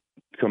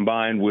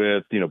combined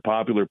with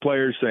popular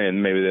players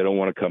saying maybe they don't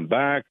want to come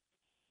back,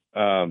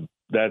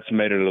 that's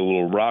made it a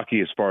little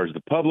rocky as far as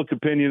the public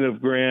opinion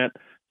of Grant.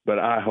 But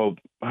I hope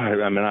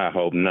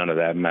none of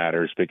that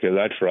matters, because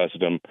I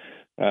trust him.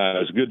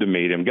 It was good to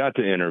meet him, got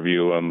to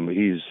interview him.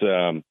 He's,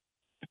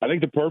 I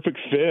think, the perfect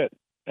fit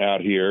out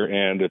here.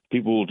 And if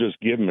people will just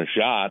give him a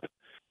shot,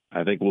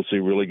 I think we'll see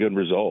really good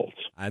results.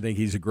 I think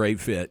he's a great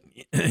fit.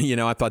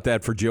 I thought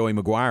that for Joey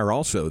McGuire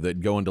also,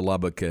 that going to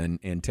Lubbock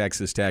and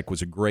Texas Tech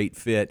was a great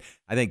fit.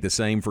 I think the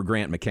same for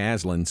Grant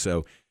McCasland.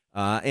 So,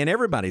 and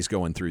everybody's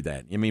going through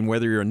that. I mean,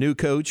 whether you're a new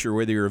coach or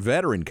whether you're a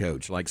veteran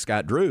coach like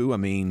Scott Drew, I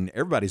mean,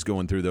 everybody's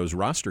going through those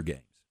roster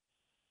games.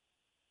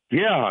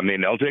 Yeah, I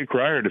mean, LJ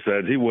Cryer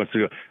decides he wants to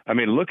go. I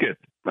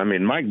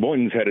mean, Mike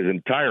Boynton's had his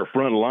entire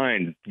front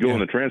line go in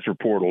the transfer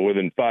portal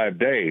within 5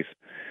 days.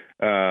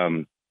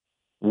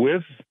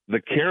 With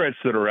the carrots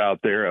that are out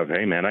there of,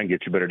 hey, man, I can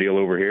get you a better deal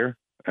over here.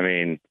 I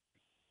mean,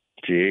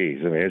 geez.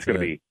 I mean, it's going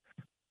to be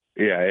 –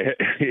 it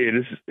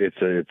is.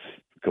 It's a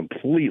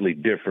completely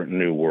different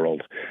new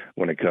world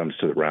when it comes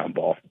to the round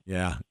ball.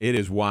 Yeah, it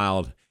is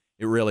wild.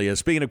 It really is.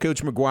 Speaking of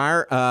Coach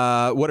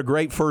McGuire, what a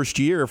great first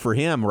year for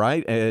him,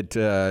 right,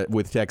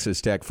 with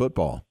Texas Tech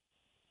football.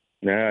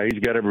 Yeah,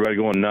 he's got everybody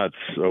going nuts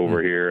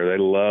over here. They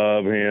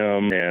love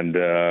him,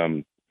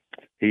 and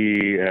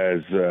he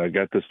has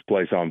got this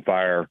place on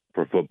fire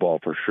for football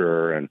for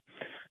sure, and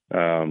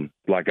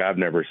like I've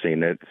never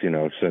seen it,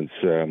 since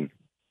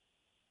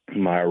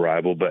my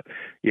arrival. But,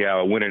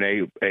 yeah,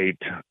 winning 8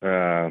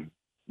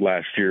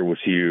 last year was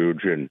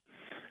huge, and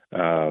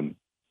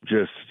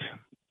just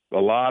a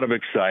lot of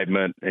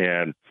excitement,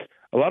 and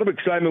a lot of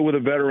excitement with a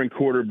veteran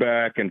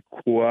quarterback and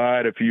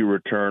quite a few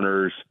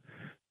returners.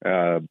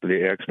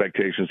 The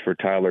expectations for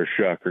Tyler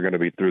Shuck are going to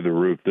be through the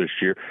roof this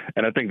year,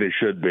 and I think they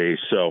should be.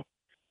 So,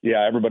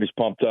 yeah, everybody's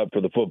pumped up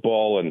for the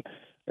football, and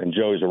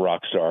Joey's a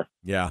rock star.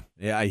 Yeah,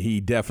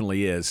 he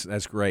definitely is.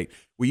 That's great.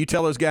 Will you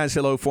tell those guys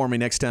hello for me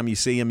next time you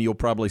see them? You'll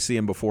probably see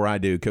them before I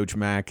do, Coach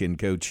Mack and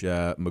Coach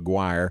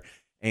McGuire.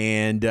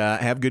 And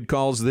have good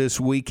calls this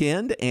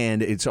weekend,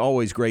 and it's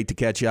always great to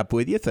catch up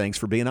with you. Thanks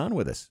for being on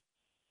with us.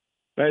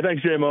 Hey,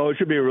 thanks, JMO. It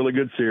should be a really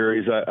good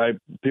series.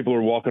 People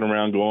are walking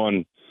around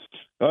going,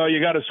 "Oh, you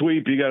got to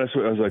sweep, you got to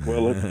sweep." I was like,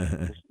 "Well,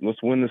 let's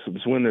win this.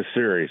 Let's win this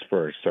series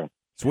first." So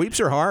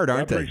sweeps are hard,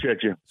 aren't they? I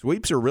appreciate you.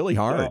 Sweeps are really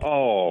hard.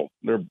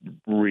 They're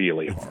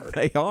really hard.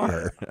 They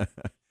are.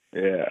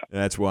 Yeah,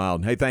 that's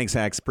wild. Hey, thanks,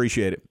 Hax.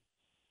 Appreciate it.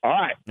 All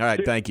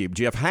right. Thank you.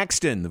 Jeff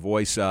Haxton, the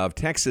voice of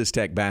Texas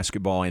Tech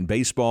basketball and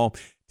baseball.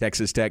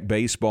 Texas Tech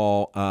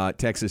baseball,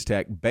 Texas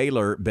Tech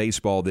Baylor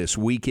baseball this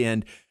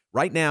weekend.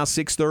 Right now,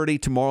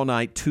 6:30 tomorrow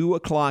night, 2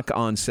 o'clock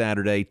on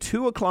Saturday,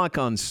 2 o'clock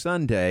on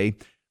Sunday,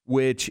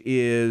 which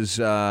is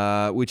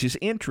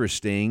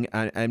interesting.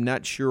 I'm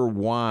not sure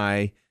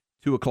why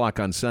 2 o'clock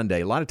on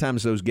Sunday. A lot of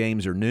times those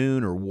games are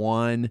noon or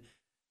 1,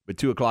 but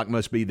 2 o'clock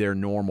must be their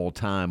normal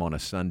time on a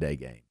Sunday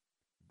game.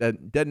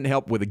 That doesn't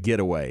help with a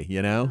getaway,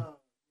 No,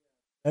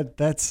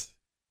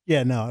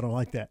 I don't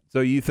like that.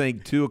 So you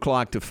think 2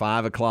 o'clock to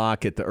 5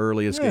 o'clock at the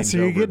earliest game? So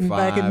you're getting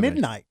back at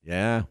midnight.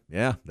 Yeah,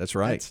 that's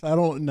right. I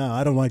don't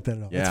like that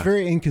at all. Yeah. It's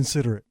very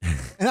inconsiderate.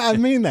 And I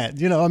mean that.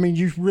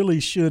 You really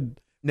should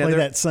play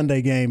that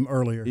Sunday game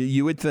earlier.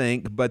 You would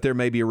think, but there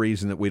may be a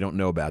reason that we don't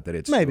know about that.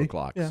 It's 2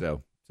 o'clock. Yeah.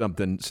 So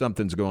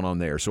something's going on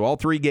there. So all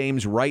 3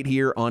 games right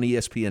here on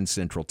ESPN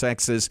Central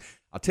Texas.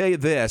 I'll tell you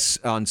this,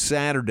 on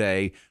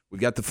Saturday,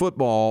 we've got the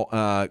football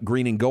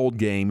green and gold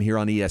game here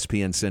on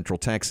ESPN Central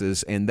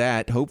Texas, and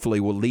that hopefully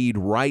will lead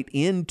right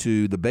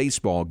into the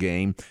baseball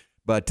game.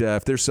 But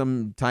if there's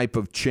some type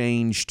of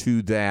change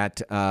to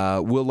that,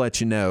 we'll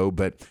let you know.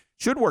 But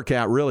should work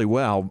out really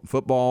well.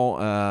 Football,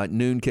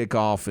 noon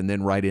kickoff, and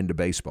then right into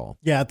baseball.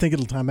 Yeah, I think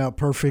it'll time out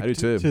perfect. I do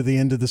too. To the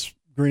end of this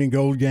green and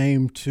gold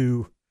game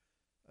to,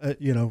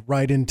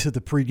 right into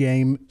the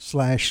pregame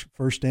 /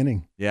 first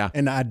inning. Yeah.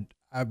 And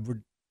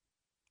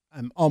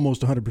I'm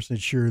almost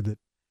 100% sure that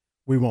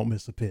we won't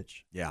miss a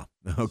pitch. Yeah.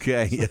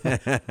 Okay.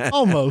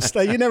 Almost.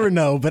 You never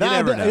know, but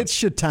never know. It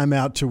should time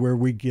out to where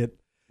we get.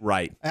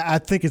 Right. I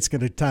think it's going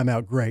to time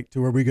out great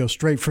to where we go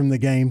straight from the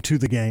game to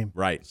the game.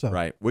 Right. So,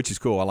 right. Which is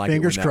cool. I like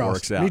fingers it when that crossed.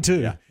 works out. Me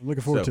too. Yeah. I'm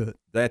looking forward to it.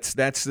 That's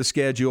the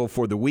schedule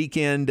for the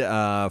weekend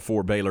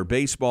for Baylor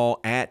baseball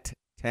at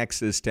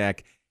Texas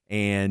Tech,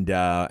 and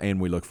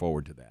we look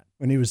forward to that.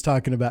 When he was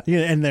talking about,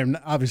 and they're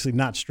obviously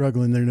not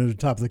struggling, they're near the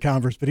top of the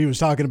conference, but he was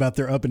talking about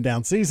their up and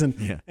down season.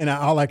 Yeah. And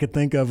all I could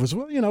think of was,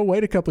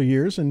 wait a couple of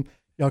years and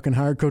y'all can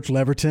hire Coach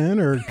Leverton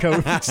or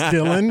Coach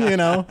Dillon,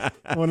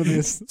 one of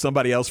these.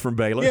 Somebody else from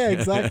Baylor. Yeah,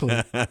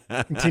 exactly.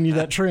 Continue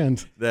that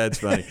trend. That's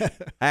funny.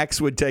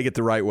 Axe would take it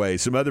the right way.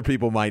 Some other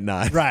people might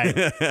not. Right.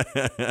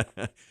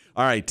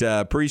 All right,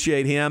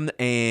 appreciate him.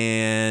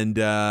 And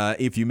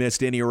if you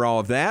missed any or all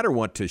of that or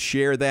want to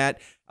share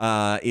that,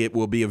 it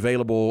will be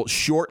available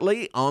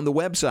shortly on the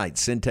website.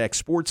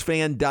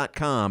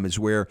 CentexSportsFan.com is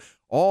where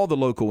all the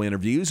local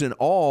interviews and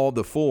all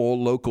the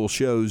full local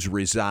shows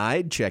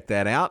reside. Check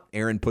that out.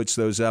 Aaron puts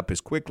those up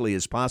as quickly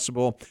as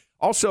possible.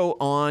 Also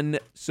on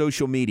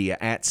social media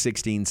at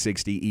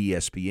 1660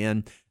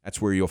 ESPN.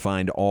 That's where you'll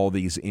find all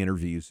these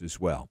interviews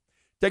as well.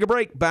 Take a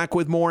break. Back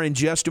with more in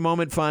just a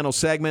moment. Final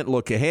segment.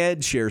 Look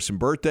ahead. Share some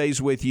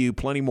birthdays with you.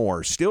 Plenty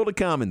more still to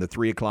come in the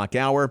 3 o'clock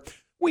hour.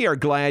 We are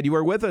glad you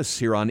are with us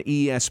here on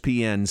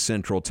ESPN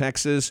Central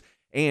Texas.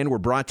 And we're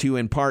brought to you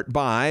in part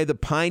by the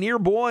Pioneer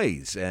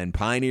Boys and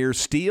Pioneer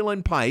Steel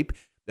and Pipe,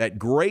 that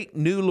great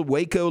new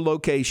Waco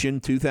location,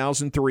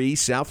 2003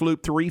 South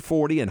Loop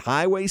 340 and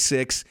Highway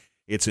 6.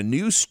 It's a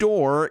new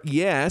store,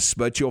 yes,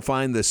 but you'll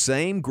find the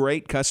same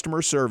great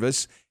customer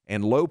service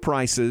and low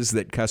prices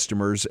that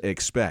customers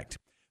expect.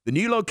 The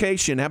new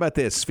location, how about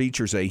this,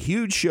 features a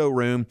huge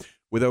showroom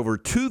with over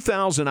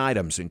 2,000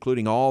 items,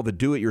 including all the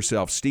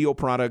do-it-yourself steel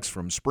products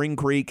from Spring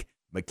Creek,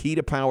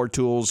 Makita Power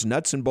Tools,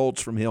 nuts and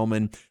bolts from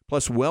Hillman,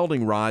 plus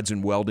welding rods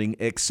and welding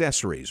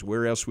accessories.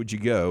 Where else would you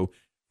go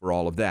for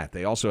all of that?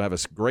 They also have a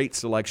great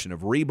selection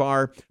of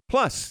rebar,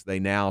 plus they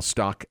now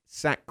stock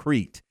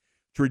Sackcrete.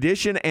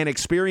 Tradition and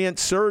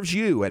experience serves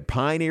you at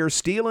Pioneer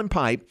Steel and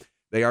Pipe.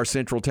 They are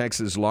Central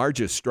Texas'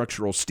 largest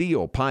structural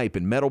steel, pipe,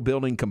 and metal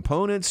building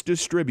components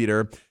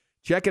distributor.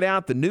 Check it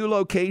out, the new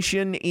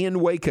location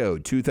in Waco,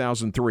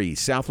 2003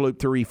 South Loop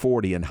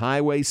 340 and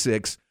Highway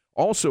 6.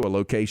 Also a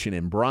location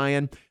in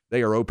Bryan.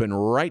 They are open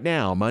right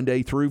now,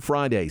 Monday through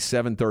Friday,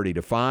 7:30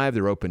 to 5.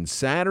 They're open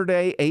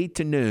Saturday, 8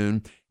 to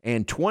noon,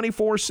 and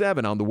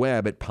 24/7 on the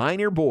web at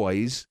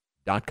pioneerboys.com.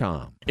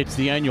 It's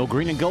the annual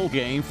Green and Gold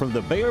game from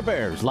the Baylor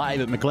Bears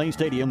live at McLean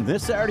Stadium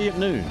this Saturday at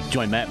noon.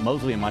 Join Matt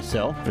Mosley and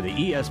myself for the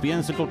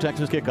ESPN Central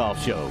Texas Kickoff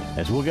Show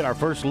as we'll get our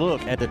first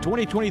look at the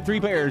 2023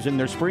 Bears in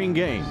their spring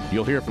game.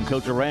 You'll hear from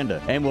Coach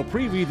Aranda and we'll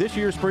preview this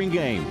year's spring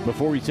game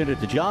before we send it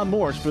to John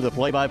Morris for the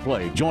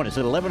play-by-play. Join us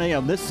at 11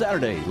 a.m. this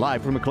Saturday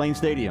live from McLean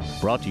Stadium.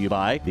 Brought to you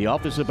by the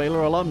Office of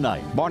Baylor Alumni,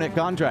 Barnett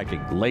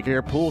Contracting, Lake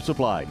Air Pool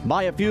Supply,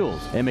 Maya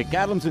Fuels, and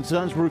McAdams &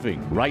 Sons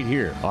Roofing. Right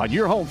here on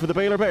your home for the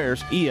Baylor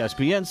Bears,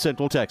 ESPN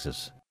Central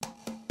Texas.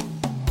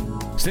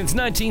 Since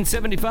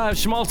 1975,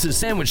 Schmaltz's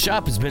Sandwich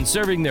Shop has been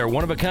serving their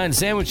one-of-a-kind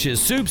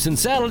sandwiches, soups, and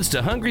salads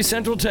to hungry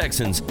Central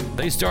Texans.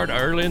 They start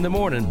early in the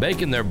morning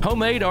baking their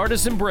homemade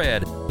artisan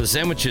bread. The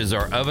sandwiches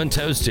are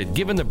oven-toasted,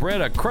 giving the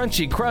bread a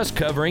crunchy crust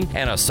covering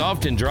and a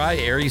soft and dry,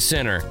 airy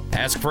center.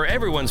 Ask for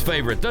everyone's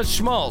favorite, the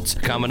Schmaltz, a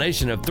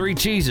combination of 3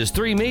 cheeses,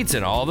 3 meats,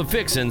 and all the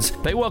fixins.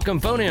 They welcome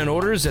phone-in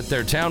orders at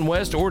their Town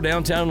West or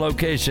downtown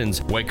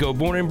locations. Waco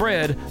born and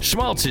bred,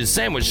 Schmaltz's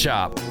Sandwich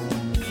Shop.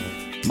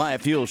 Maya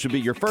Fuel should be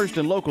your first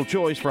and local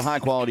choice for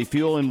high-quality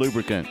fuel and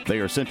lubricant. They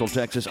are Central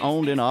Texas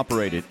owned and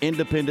operated,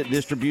 independent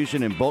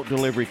distribution and bulk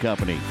delivery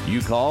company.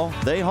 You call,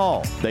 they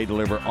haul. They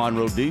deliver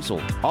on-road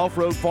diesel,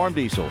 off-road farm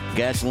diesel,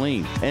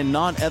 gasoline, and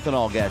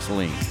non-ethanol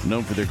gasoline.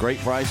 Known for their great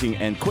pricing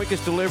and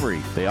quickest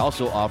delivery, they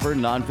also offer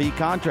non-fee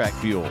contract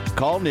fuel.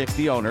 Call Nick,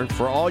 the owner,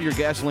 for all your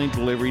gasoline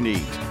delivery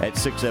needs at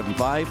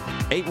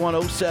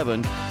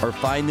 675-8107 or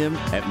find them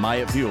at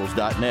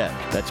MyaFuels.net.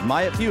 That's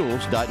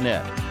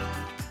MyaFuels.net.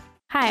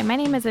 Hi, my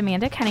name is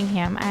Amanda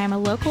Cunningham. I am a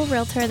local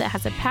realtor that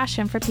has a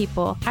passion for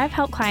people. I've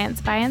helped clients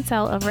buy and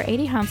sell over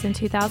 80 homes in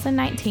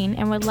 2019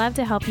 and would love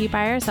to help you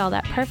buy or sell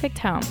that perfect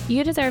home.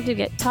 You deserve to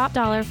get top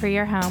dollar for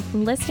your home.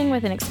 Listing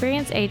with an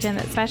experienced agent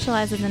that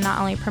specializes in not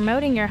only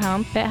promoting your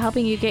home, but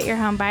helping you get your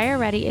home buyer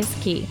ready is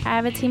key. I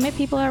have a team of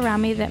people around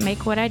me that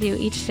make what I do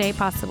each day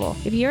possible.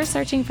 If you are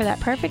searching for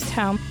that perfect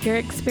home, your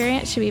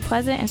experience should be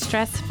pleasant and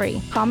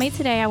stress-free. Call me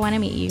today. I want to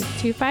meet you.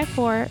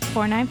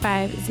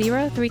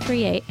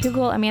 254-495-0338.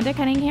 Google Amanda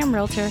Cunningham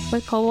Realtor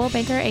with Coldwell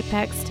Banker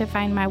Apex to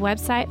find my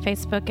website,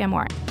 Facebook, and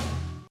more.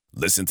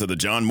 Listen to the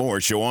John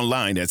Moore Show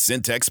online at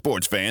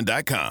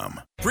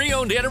CentexSportsFan.com.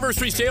 Pre-owned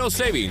anniversary sale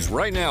savings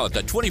right now at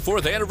the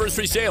 24th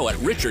anniversary sale at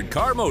Richard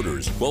Car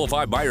Motors.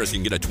 Qualified buyers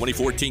can get a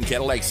 2014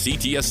 Cadillac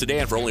CTS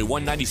sedan for only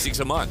 $196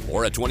 a month,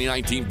 or a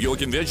 2019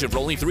 Buick Envision for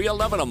only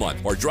 $311 a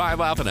month, or drive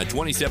off in a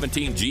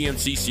 2017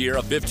 GMC Sierra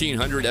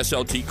 1500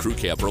 SLT Crew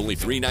Cab for only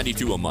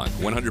 $392 a month.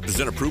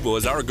 100% approval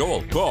is our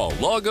goal. Call,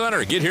 log on,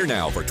 or get here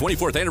now for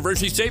 24th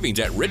anniversary savings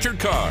at Richard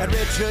Car. At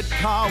Richard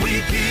Car, we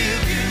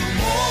give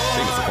you more.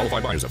 Savings for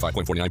qualified buyers at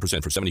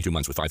 5.49% for 72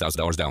 months with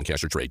 $5,000 down,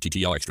 cash or trade.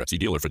 TTL Extra. See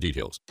dealer for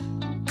details.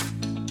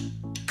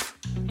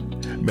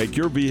 Make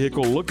your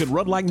vehicle look and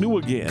run like new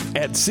again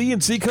at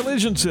CNC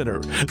Collision Center.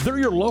 They're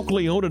your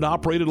locally owned and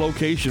operated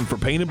location for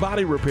paint and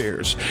body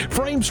repairs,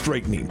 frame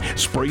straightening,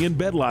 spray and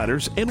bed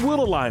liners, and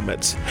wheel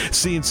alignments.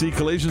 CNC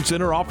Collision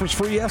Center offers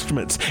free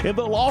estimates, and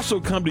they'll also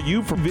come to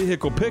you for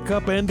vehicle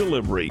pickup and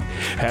delivery.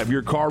 Have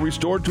your car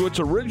restored to its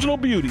original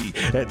beauty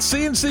at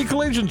CNC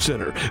Collision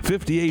Center,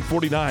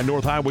 5849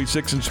 North Highway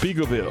 6 in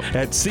Spiegelville,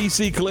 at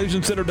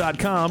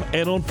cccollisioncenter.com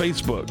and on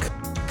Facebook.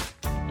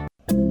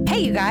 Hey,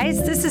 you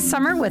guys, this is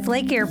Summer with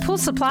Lake Air Pool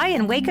Supply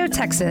in Waco,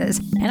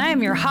 Texas. and I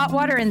am your hot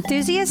water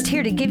enthusiast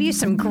here to give you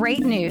some great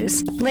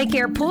news. Lake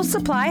Air Pool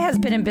Supply has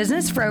been in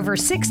business for over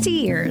 60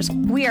 years.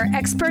 We are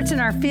experts in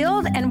our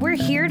field, and we're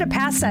here to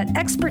pass that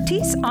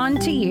expertise on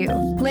to you.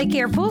 Lake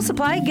Air Pool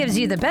Supply gives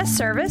you the best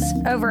service,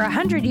 over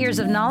 100 years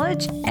of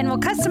knowledge, and will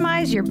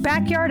customize your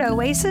backyard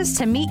oasis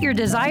to meet your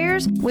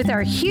desires with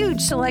our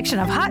huge selection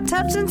of hot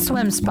tubs and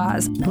swim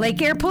spas.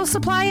 Lake Air Pool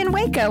Supply in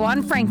Waco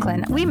on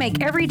Franklin. We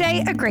make every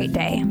day a great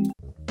day.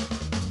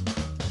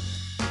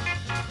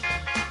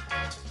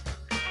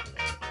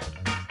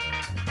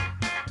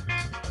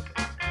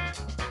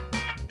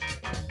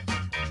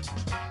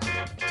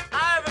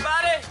 Hi,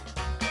 everybody.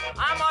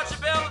 I'm Archie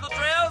Bell of the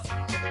Trails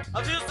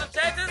of Houston,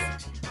 Texas.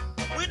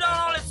 We don't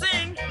only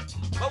sing,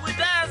 but we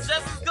dance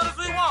just as good as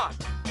we want.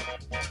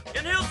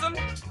 In Houston,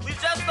 we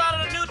just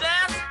started a new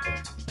dance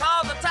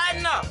called the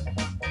Tighten Up.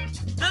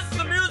 This is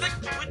the music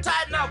we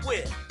tighten up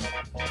with.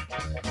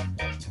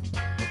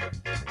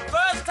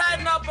 First,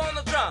 tighten up on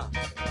the drum.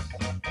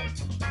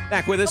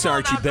 Back with us,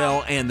 Archie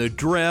Bell and the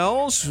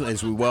Drells,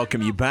 as we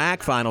welcome you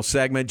back. Final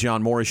segment,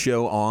 John Morris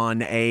Show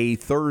on a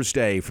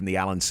Thursday from the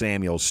Allen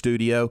Samuels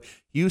studio.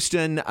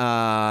 Houston,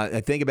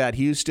 I think about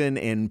Houston,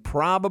 and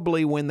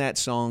probably when that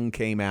song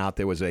came out,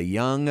 there was a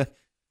young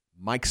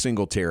Mike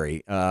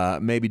Singletary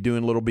maybe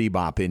doing a little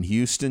bebop in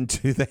Houston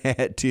to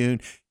that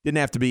tune. Didn't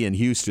have to be in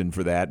Houston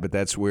for that, but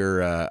that's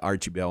where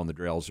Archie Bell and the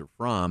Drells are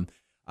from.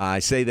 I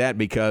say that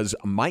because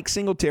Mike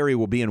Singletary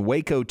will be in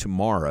Waco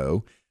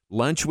tomorrow.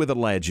 Lunch with a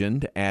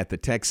Legend at the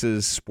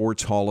Texas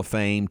Sports Hall of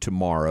Fame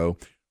tomorrow.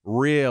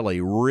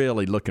 Really,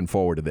 really looking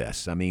forward to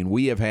this. I mean,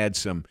 we have had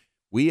some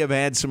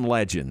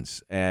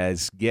legends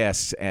as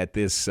guests at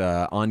this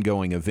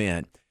ongoing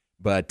event,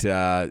 but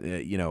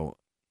and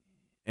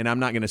I'm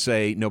not going to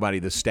say nobody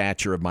the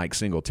stature of Mike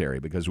Singletary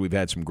because we've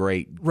had some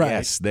great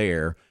guests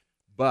there,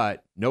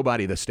 but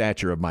nobody the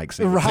stature of Mike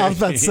Singletary. I was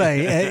about to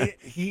say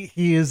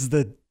he is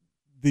the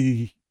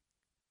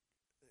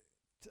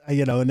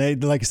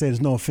and like I said,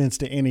 there's no offense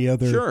to any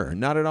other. Sure,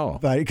 not at all.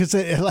 Because,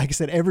 like I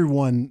said,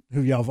 everyone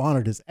who y'all have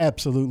honored is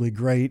absolutely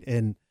great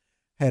and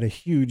had a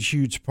huge,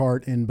 huge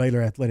part in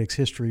Baylor athletics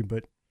history.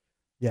 But,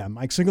 yeah,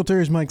 Mike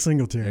Singletary is Mike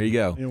Singletary. There you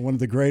go. One of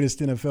the greatest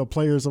NFL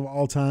players of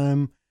all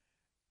time.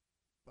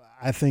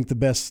 I think the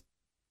best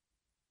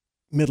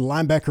middle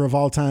linebacker of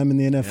all time in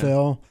the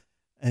NFL.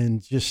 Yeah.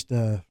 And just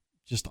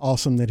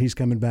awesome that he's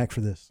coming back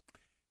for this.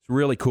 It's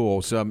really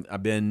cool. So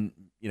I've been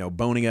 –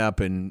 boning up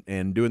and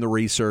doing the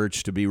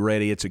research to be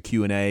ready. It's a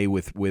Q&A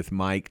with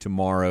Mike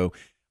tomorrow.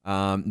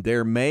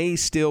 There may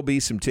still be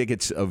some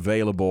tickets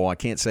available. I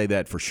can't say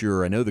that for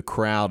sure. I know the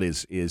crowd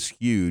is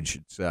huge.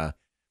 It's the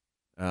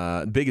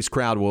biggest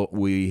crowd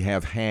we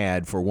have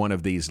had for one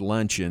of these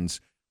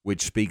luncheons,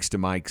 which speaks to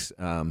Mike's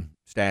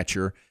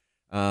stature.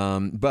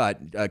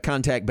 But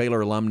contact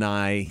Baylor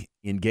Alumni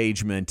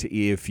Engagement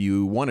if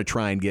you want to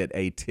try and get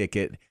a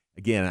ticket.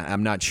 Again,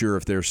 I'm not sure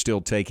if they're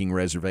still taking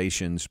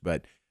reservations,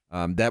 but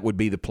that would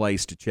be the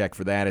place to check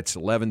for that. It's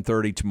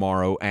 11:30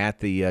 tomorrow at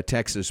the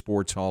Texas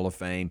Sports Hall of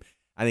Fame.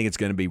 I think it's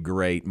going to be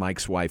great.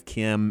 Mike's wife,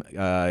 Kim,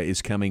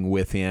 is coming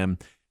with him.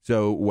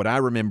 So what I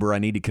remember, I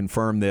need to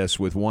confirm this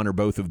with one or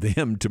both of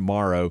them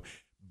tomorrow,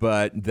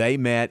 but they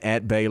met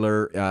at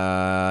Baylor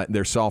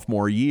their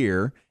sophomore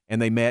year, and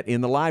they met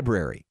in the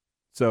library.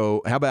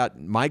 So how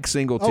about Mike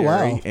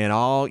Singletary and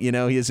all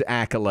his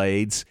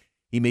accolades?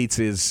 He meets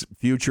his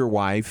future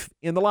wife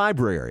in the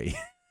library.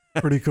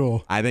 Pretty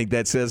cool. I think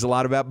that says a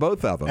lot about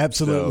both of them.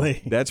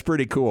 Absolutely. So that's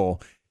pretty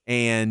cool.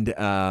 And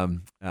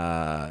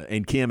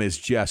Kim is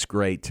just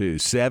great, too.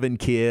 7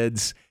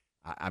 kids.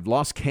 I've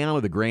lost count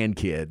of the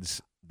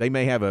grandkids. They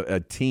may have a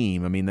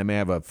team. I mean, they may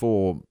have a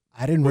full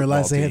I didn't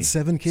realize they had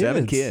 7 kids.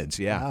 7 kids,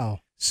 yeah. Wow.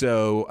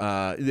 So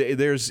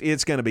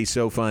it's going to be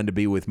so fun to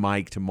be with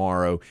Mike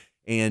tomorrow.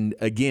 And,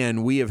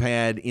 again, we have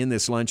had in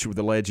this Lunch with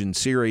the Legend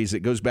series,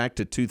 it goes back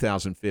to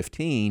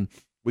 2015,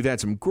 we've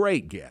had some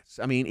great guests.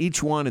 I mean,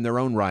 each one in their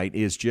own right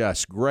is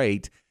just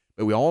great,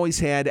 but we always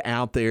had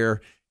out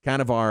there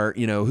kind of our,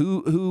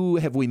 who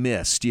have we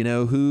missed?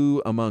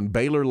 Who among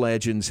Baylor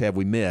legends have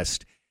we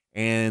missed?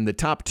 And the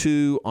top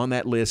 2 on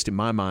that list in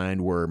my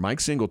mind were Mike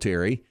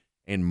Singletary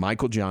and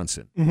Michael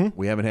Johnson. Mm-hmm.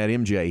 We haven't had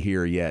MJ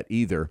here yet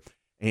either.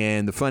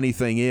 And the funny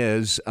thing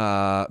is,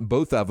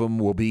 both of them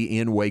will be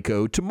in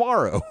Waco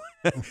tomorrow.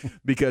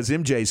 Because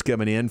MJ's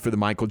coming in for the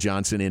Michael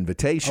Johnson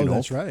Invitational. Oh,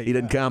 that's right. He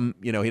doesn't come,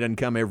 he doesn't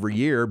come every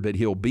year, but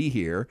he'll be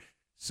here.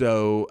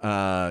 So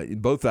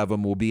both of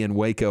them will be in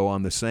Waco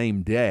on the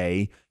same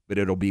day, but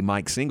it'll be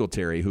Mike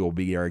Singletary who will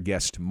be our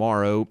guest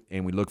tomorrow,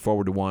 and we look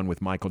forward to one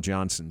with Michael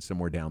Johnson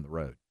somewhere down the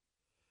road.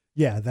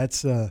 Yeah,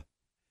 that's if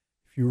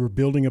you were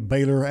building a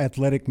Baylor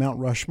athletic Mount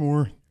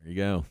Rushmore. There you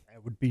go.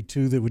 That would be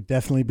 2 that would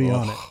definitely be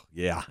on it.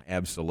 Yeah,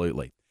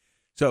 absolutely.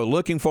 So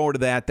looking forward to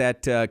that.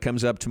 That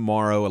comes up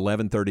tomorrow,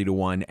 11:30 to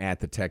 1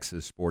 at the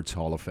Texas Sports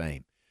Hall of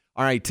Fame.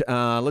 All right,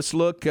 let's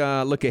look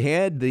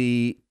ahead.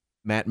 The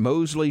Matt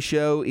Mosley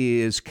Show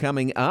is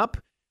coming up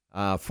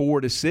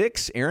 4 to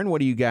 6. Aaron, what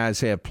do you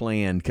guys have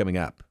planned coming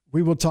up?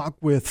 We will talk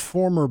with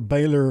former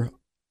Baylor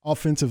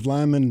offensive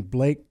lineman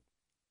Blake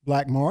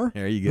Blackmar.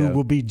 There you go. Who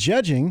will be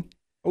judging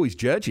Oh, he's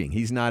judging.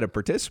 He's not a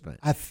participant.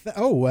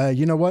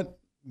 You know what?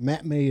 I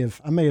may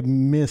have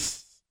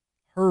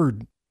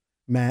misheard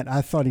Matt.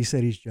 I thought he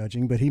said he's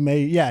judging, but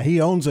he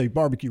owns a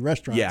barbecue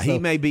restaurant. Yeah, so he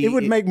may be. It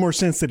would make more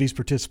sense that he's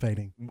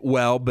participating.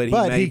 Well, but he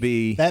may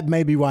be. That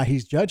may be why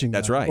he's judging.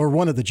 That's right. Or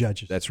one of the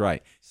judges. That's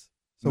right.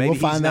 So maybe we'll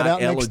find he's that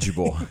not out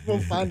eligible.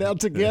 We'll find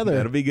out together.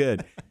 That'll be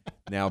good.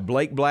 Now,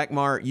 Blake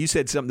Blackmar, you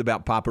said something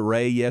about Papa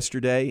Ray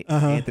yesterday,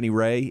 Anthony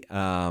Ray,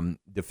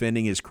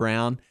 defending his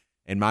crown.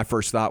 And my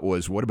first thought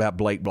was, what about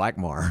Blake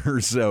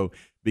Blackmar? So,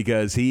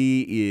 because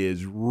he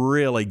is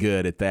really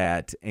good at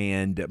that,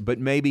 but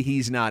maybe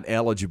he's not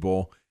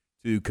eligible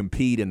to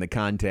compete in the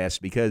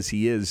contest because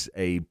he is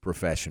a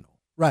professional.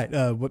 Right.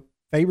 What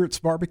Favorites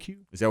Barbecue?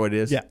 Is that what it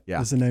is? Yeah.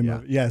 That's the name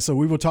of it. Yeah. So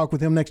we will talk with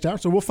him next hour.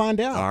 So we'll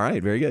find out. All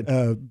right. Very good.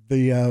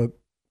 The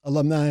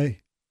alumni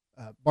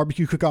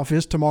barbecue cook-off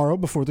is tomorrow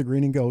before the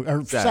Green and Gold,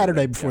 or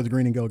Saturday before the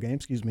Green and Gold game.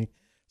 Excuse me.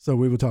 So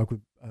we will talk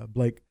with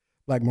Blake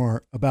Blackmar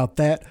about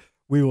that.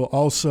 We will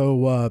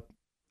also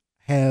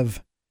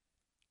have,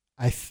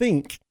 I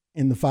think,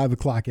 in the 5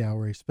 o'clock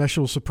hour, a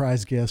special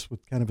surprise guest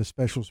with kind of a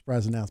special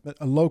surprise announcement,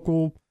 a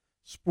local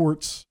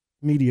sports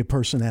media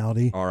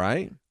personality. All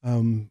right.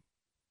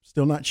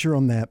 Still not sure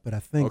on that, but I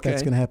think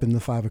that's going to happen in the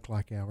 5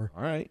 o'clock hour.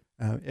 All right.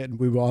 And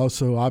we will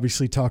also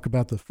obviously talk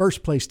about the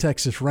first place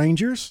Texas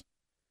Rangers.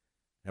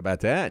 How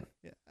about that?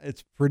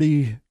 It's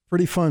pretty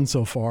fun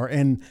so far.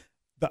 And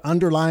the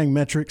underlying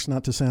metrics,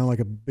 not to sound like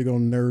a big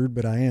old nerd,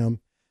 but I am,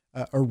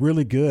 are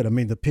really good. I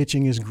mean, the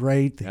pitching is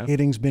great. The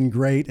hitting's been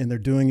great, and they're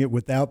doing it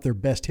without their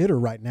best hitter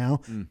right now,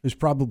 who's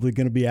probably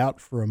going to be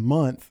out for a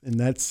month, and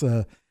that's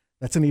an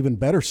even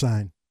better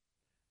sign.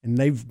 And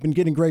they've been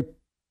getting great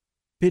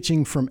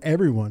pitching from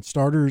everyone.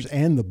 Starters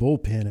and the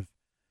bullpen have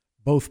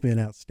both been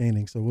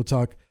outstanding. So we'll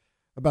talk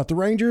about the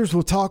Rangers.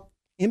 We'll talk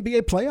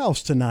NBA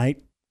playoffs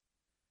tonight.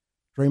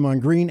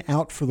 Draymond Green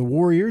out for the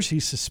Warriors.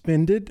 He's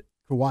suspended.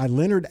 Kawhi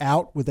Leonard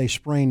out with a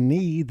sprained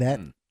knee. That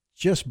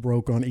just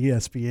broke on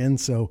ESPN.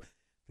 So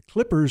the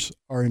Clippers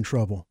are in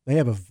trouble. They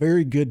have a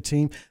very good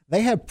team.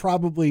 They have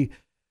probably,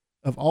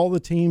 of all the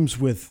teams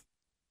with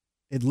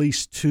at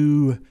least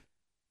 2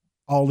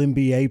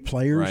 All-NBA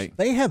players,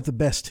 they have the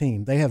best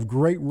team. They have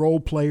great role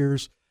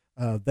players.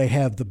 They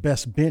have the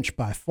best bench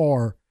by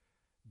far,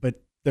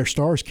 but their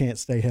stars can't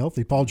stay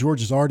healthy. Paul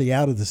George is already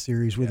out of the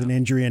series with an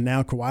injury, and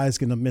now Kawhi is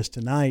going to miss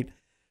tonight.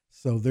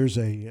 So there's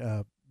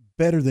a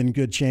better than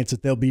good chance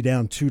that they'll be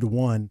down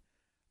 2-1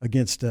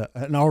 against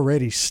an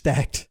already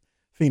stacked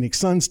Phoenix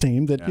Suns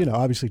team that,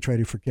 obviously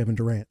traded for Kevin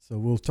Durant. So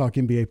we'll talk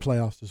NBA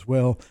playoffs as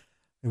well.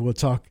 And we'll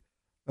talk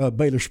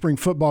Baylor spring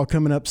football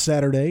coming up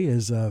Saturday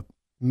as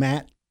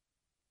Matt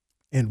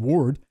and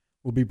Ward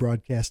will be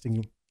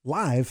broadcasting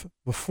live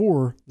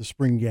before the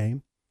spring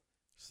game.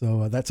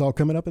 So that's all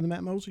coming up in the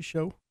Matt Mosley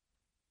Show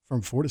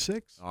from 4 to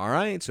 6. All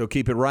right, so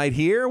keep it right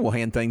here. We'll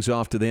hand things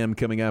off to them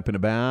coming up in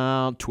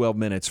about 12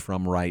 minutes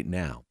from right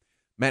now.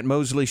 Matt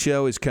Mosley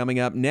Show is coming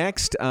up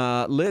next.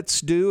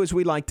 Let's do as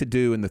we like to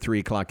do in the 3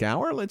 o'clock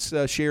hour. Let's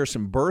share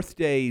some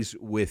birthdays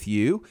with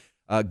you.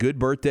 Good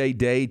birthday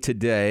day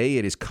today.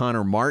 It is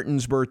Connor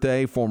Martin's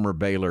birthday, former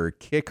Baylor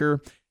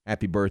kicker.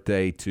 Happy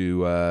birthday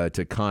to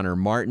Connor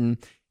Martin.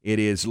 It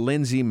is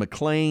Lindsey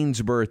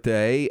McClain's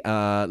birthday.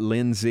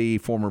 Lindsey,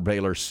 former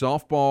Baylor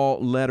softball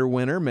letter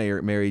winner,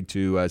 married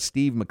to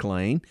Steve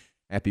McClain.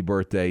 Happy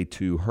birthday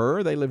to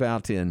her. They live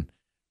out in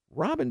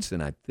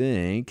Robinson, I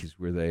think, is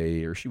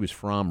where she was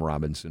from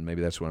Robinson.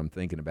 Maybe that's what I'm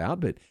thinking about.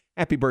 But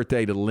happy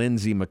birthday to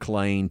Lindsey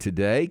McClain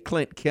today.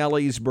 Clint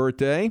Kelly's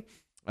birthday,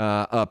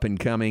 up and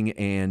coming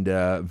and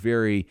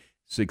very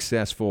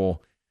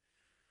successful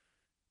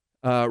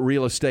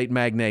real estate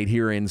magnate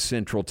here in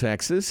Central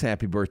Texas.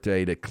 Happy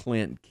birthday to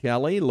Clint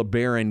Kelly.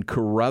 LeBaron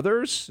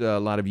Carruthers. A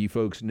lot of you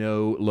folks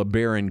know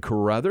LeBaron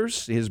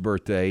Carruthers. His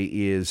birthday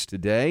is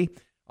today.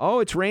 Oh,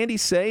 it's Randy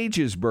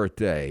Sage's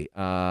birthday.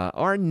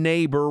 Our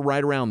neighbor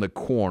right around the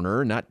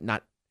corner. Not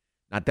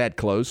that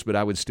close, but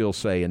I would still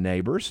say a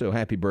neighbor. So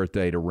happy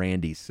birthday to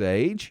Randy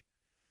Sage.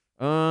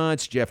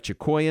 It's Jeff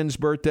Chakoyan's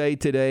birthday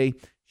today.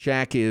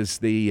 Shaq is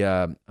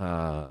the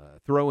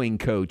throwing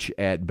coach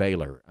at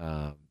Baylor.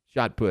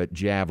 Shot put,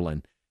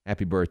 javelin.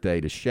 Happy birthday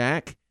to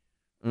Shaq.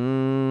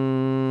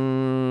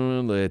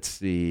 Let's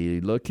see.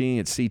 Looking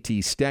at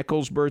C.T.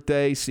 Steckel's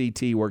birthday.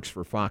 C.T. works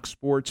for Fox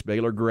Sports,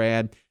 Baylor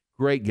grad.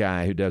 Great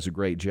guy who does a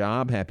great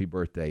job. Happy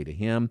birthday to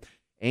him.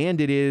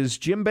 And it is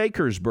Jim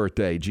Baker's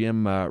birthday.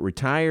 Jim,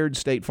 retired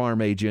State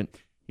Farm agent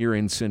here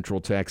in Central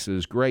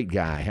Texas. Great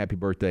guy. Happy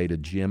birthday to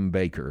Jim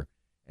Baker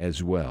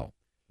as well.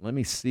 Let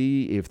me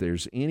see if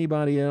there's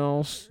anybody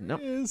else.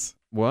 There is.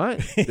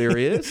 What? There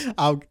is?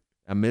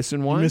 I'm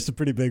missing one? You missed a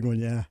pretty big one,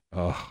 yeah.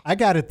 Oh. I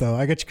got it, though.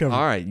 I got you covered.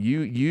 All right.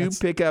 You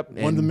pick up.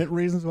 And one of the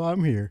reasons why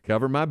I'm here.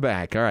 Cover my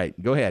back. All right.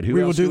 Go ahead.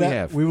 Who else do we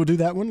have? We will do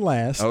that one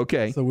last.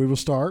 Okay. So we will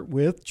start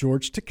with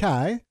George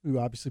Takei, who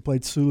obviously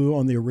played Sulu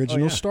on the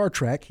original Star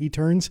Trek. He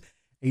turns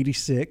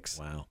 86.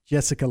 Wow.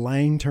 Jessica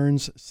Lange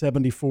turns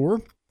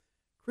 74.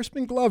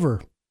 Crispin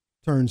Glover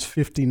turns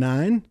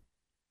 59.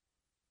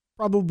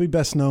 Probably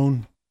best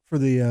known for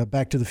the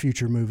Back to the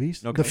Future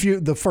movies. Okay.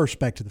 The first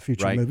Back to the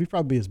Future movie,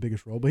 probably his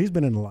biggest role, but he's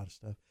been in a lot of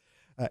stuff.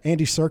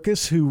 Andy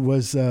Serkis,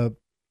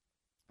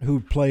 who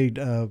played.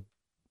 I'm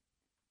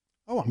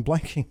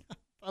blanking.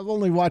 I've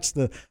only watched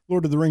the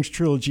Lord of the Rings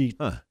trilogy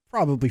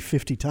probably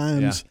 50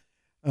 times.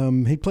 Yeah.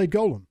 He played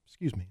Gollum.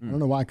 Excuse me. I don't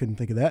know why I couldn't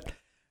think of that.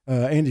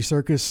 Andy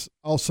Serkis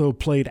also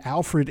played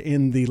Alfred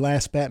in the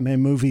last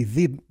Batman movie,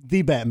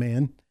 The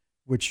Batman,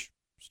 which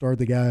starred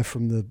the guy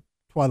from the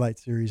Twilight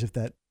series, if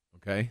that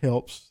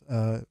helps.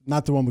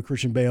 Not the one with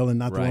Christian Bale and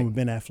not the one with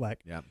Ben Affleck.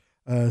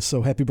 Yeah.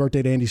 So happy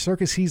birthday to Andy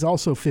Serkis. He's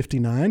also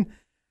 59.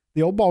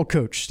 The old ball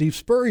coach, Steve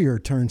Spurrier,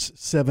 turns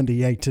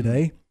 78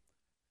 today.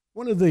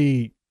 One of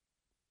the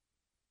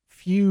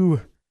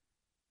few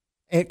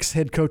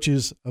ex-head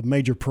coaches of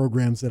major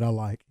programs that I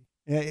like.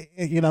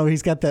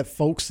 He's got that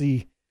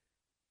folksy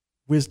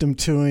wisdom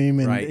to him,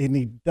 and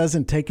he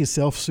doesn't take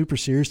himself super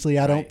seriously.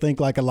 I don't think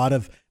like a lot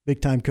of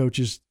big-time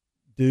coaches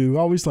do.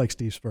 Always like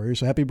Steve Spurrier.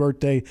 So happy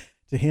birthday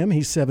to him.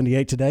 He's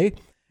 78 today.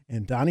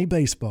 And Donnie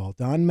Baseball,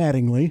 Don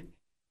Mattingly,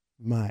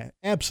 my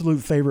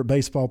absolute favorite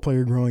baseball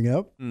player growing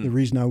up. The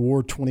reason I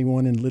wore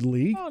 21 in Little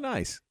League. Oh,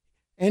 nice.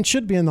 And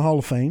should be in the Hall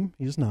of Fame.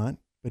 He is not,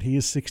 but he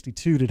is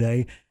 62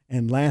 today.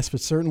 And last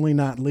but certainly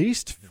not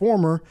least,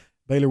 former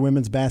Baylor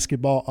women's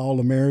basketball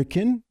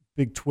All-American,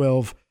 Big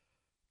 12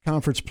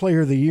 Conference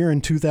Player of the Year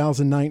in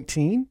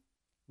 2019,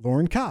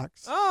 Lauren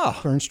Cox.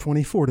 Turns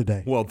 24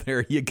 today. Well,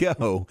 there you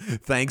go.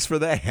 Thanks for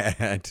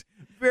that.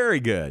 Very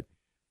good.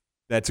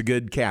 That's a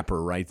good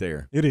capper right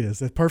there. It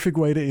is. A perfect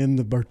way to end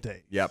the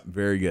birthday. Yep,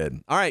 very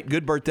good. All right,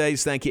 good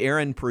birthdays. Thank you,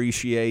 Aaron.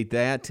 Appreciate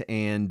that.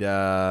 And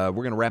we're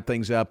going to wrap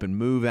things up and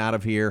move out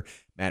of here.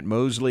 Matt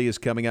Mosley is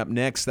coming up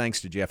next.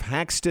 Thanks to Jeff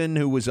Haxton,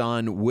 who was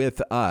on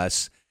with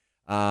us.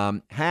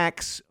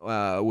 Hax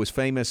was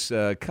famous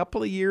a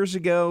couple of years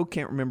ago.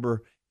 Can't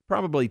remember.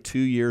 Probably 2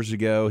 years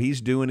ago.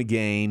 He's doing a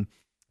game,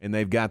 and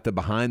they've got the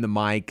behind the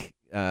mic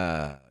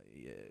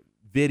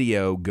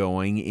video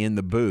going in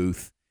the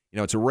booth.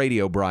 It's a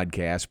radio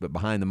broadcast, but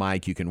behind the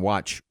mic you can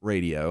watch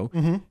radio.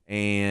 Mm-hmm.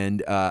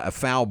 And a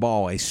foul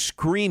ball, a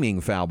screaming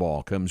foul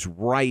ball, comes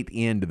right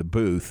into the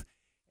booth.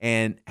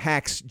 And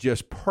Hax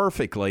just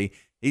perfectly,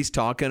 he's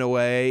talking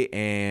away,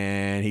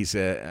 and he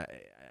said,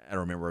 I don't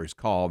remember his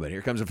call, but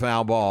here comes a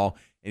foul ball.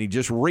 And he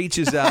just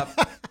reaches up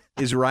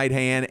his right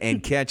hand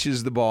and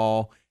catches the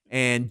ball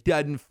and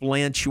doesn't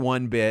flinch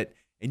one bit.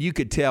 And you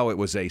could tell it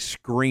was a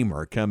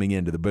screamer coming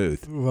into the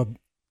booth.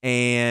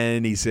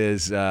 And he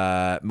says,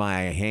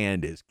 my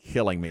hand is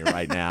killing me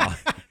right now.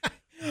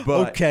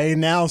 But, okay,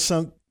 now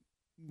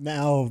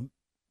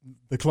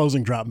the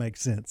closing drop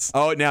makes sense.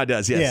 Oh, it now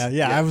does, yes.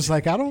 Yeah. I was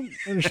like, I don't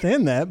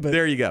understand that. But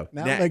there you go.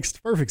 Now it makes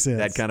perfect sense.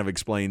 That kind of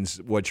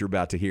explains what you're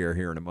about to hear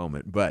here in a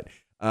moment. But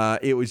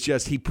it was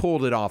just, he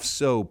pulled it off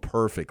so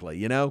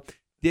perfectly,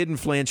 Didn't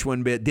flinch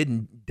one bit,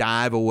 didn't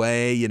dive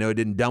away,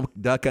 didn't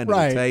duck under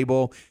the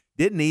table.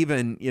 Didn't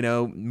even,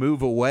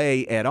 move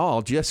away at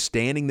all, just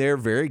standing there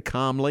very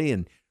calmly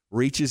and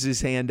reaches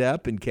his hand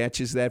up and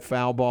catches that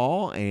foul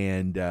ball,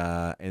 and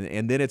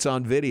then it's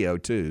on video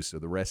too, so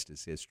the rest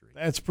is history.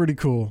 That's pretty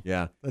cool.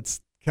 Yeah. That's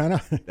kind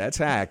of that's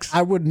Hax.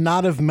 I would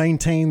not have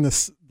maintained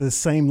the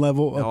same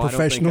level of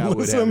professionalism I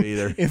would have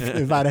either.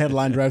 if I'd had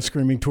line drive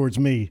screaming towards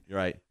me.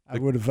 Right. I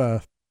would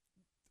have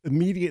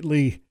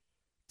immediately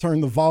turn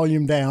the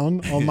volume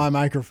down on my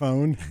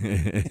microphone,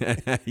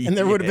 and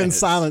there would have been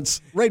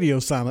silence, radio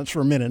silence for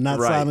a minute, not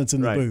silence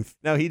in the booth.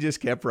 No, he just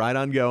kept right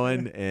on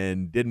going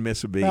and didn't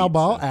miss a beat. Foul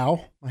ball,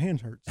 ow, my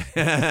hand hurts.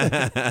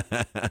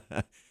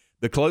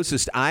 The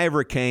closest I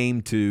ever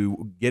came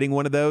to getting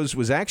one of those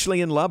was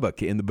actually in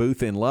Lubbock, in the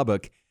booth in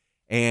Lubbock,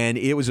 and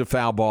it was a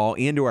foul ball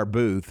into our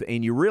booth,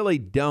 and you really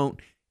don't,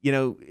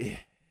 to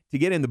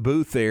get in the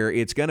booth there,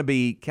 it's going to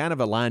be kind of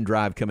a line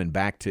drive coming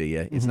back to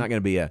you. It's not going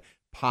to be a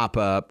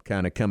pop-up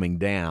kind of coming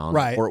down,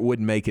 or it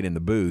wouldn't make it in the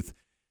booth.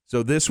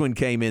 So this one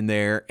came in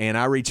there, and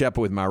I reach up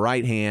with my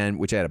right hand,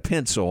 which had a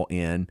pencil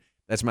in.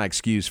 That's my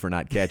excuse for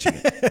not catching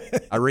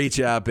it. I reach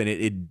up, and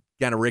it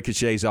kind of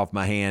ricochets off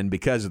my hand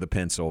because of the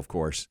pencil, of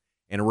course,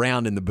 and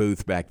around in the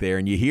booth back there.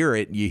 And you hear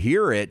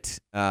it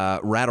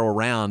rattle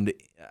around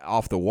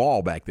off the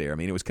wall back there. I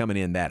mean, it was coming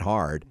in that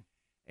hard.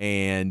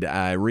 And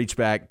I reached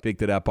back,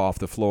 picked it up off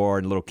the floor,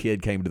 and a little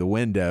kid came to the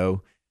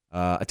window,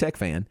 a Tech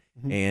fan,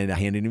 and I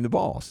handed him the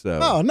ball.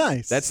 So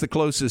nice. That's the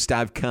closest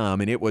I've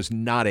come, and it was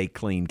not a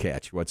clean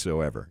catch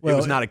whatsoever. Well, it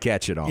was not a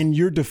catch at all. In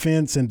your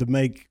defense, and to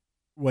make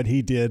what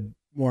he did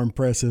more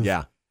impressive,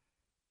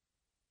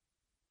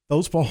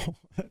 those foul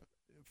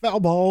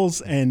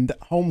balls and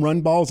home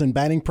run balls in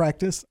batting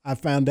practice, I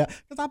found out,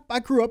 because I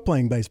grew up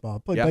playing baseball. I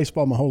played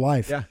baseball my whole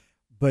life. Yeah.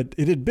 But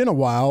it had been a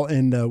while,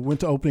 and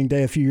went to opening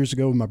day a few years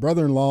ago with my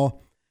brother-in-law,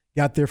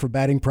 got there for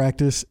batting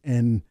practice,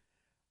 and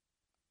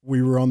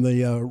we were on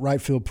the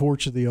right field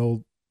porch of the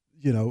old,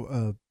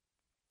 I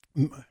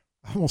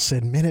almost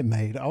said Minute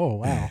Maid. Oh,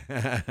 wow.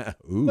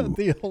 Ooh.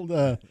 The old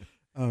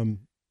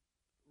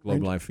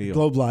Globe Life Field.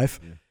 Globe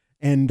Life. Yeah.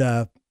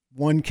 And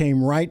one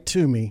came right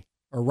to me,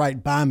 or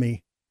right by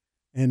me,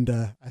 and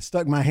I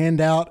stuck my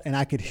hand out, and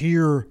I could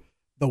hear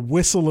the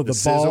whistle of the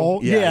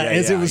sizzle? ball.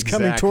 As it was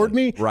coming toward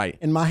me. Right.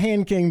 And my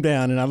hand came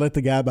down, and I let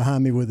the guy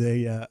behind me with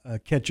a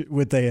catch it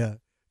with a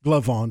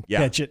glove on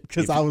catch it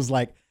because I was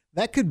like,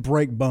 that could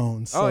break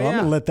bones. So I'm going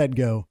to let that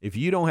go. If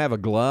you don't have a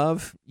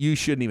glove, you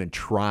shouldn't even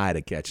try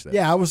to catch that.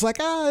 Yeah, I was like,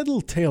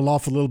 it'll tail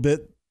off a little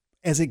bit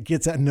as it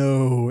gets out.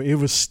 No, it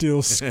was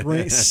still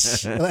screaming.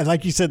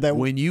 Like you said, that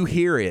when you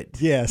hear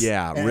it. Yes.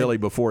 Yeah, really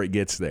before it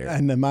gets there.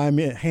 And then my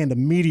hand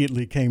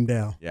immediately came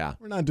down. Yeah.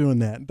 We're not doing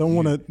that. Don't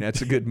want to.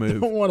 That's a good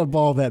move. Don't want a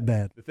ball that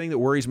bad. The thing that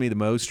worries me the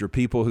most are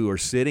people who are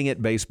sitting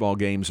at baseball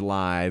games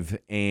live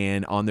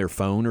and on their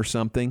phone or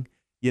something.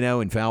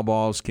 And foul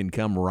balls can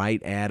come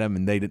right at them,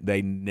 and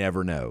they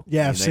never know.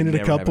 Yeah, I've seen it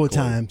a couple of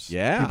times.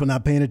 Yeah. People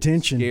not paying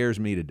attention. Scares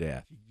me to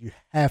death. You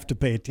have to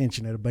pay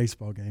attention at a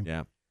baseball game.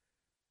 Yeah.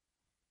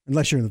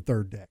 Unless you're in the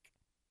third deck,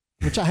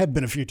 which I have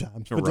been a few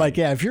times. But, right.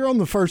 if you're on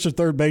the first or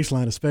third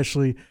baseline,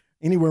 especially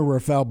anywhere where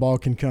a foul ball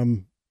can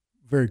come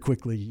very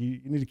quickly,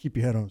 you need to keep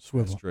your head on a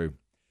swivel. That's true.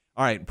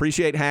 All right.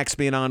 Appreciate Hacks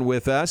being on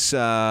with us.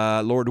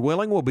 Lord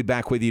willing, we'll be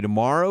back with you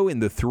tomorrow in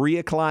the 3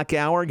 o'clock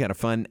hour. Got a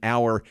fun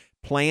hour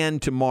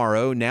planned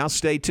tomorrow. Now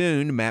stay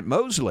tuned. Matt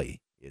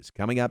Mosley is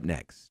coming up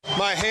next.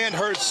 My hand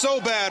hurts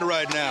so bad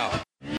right now.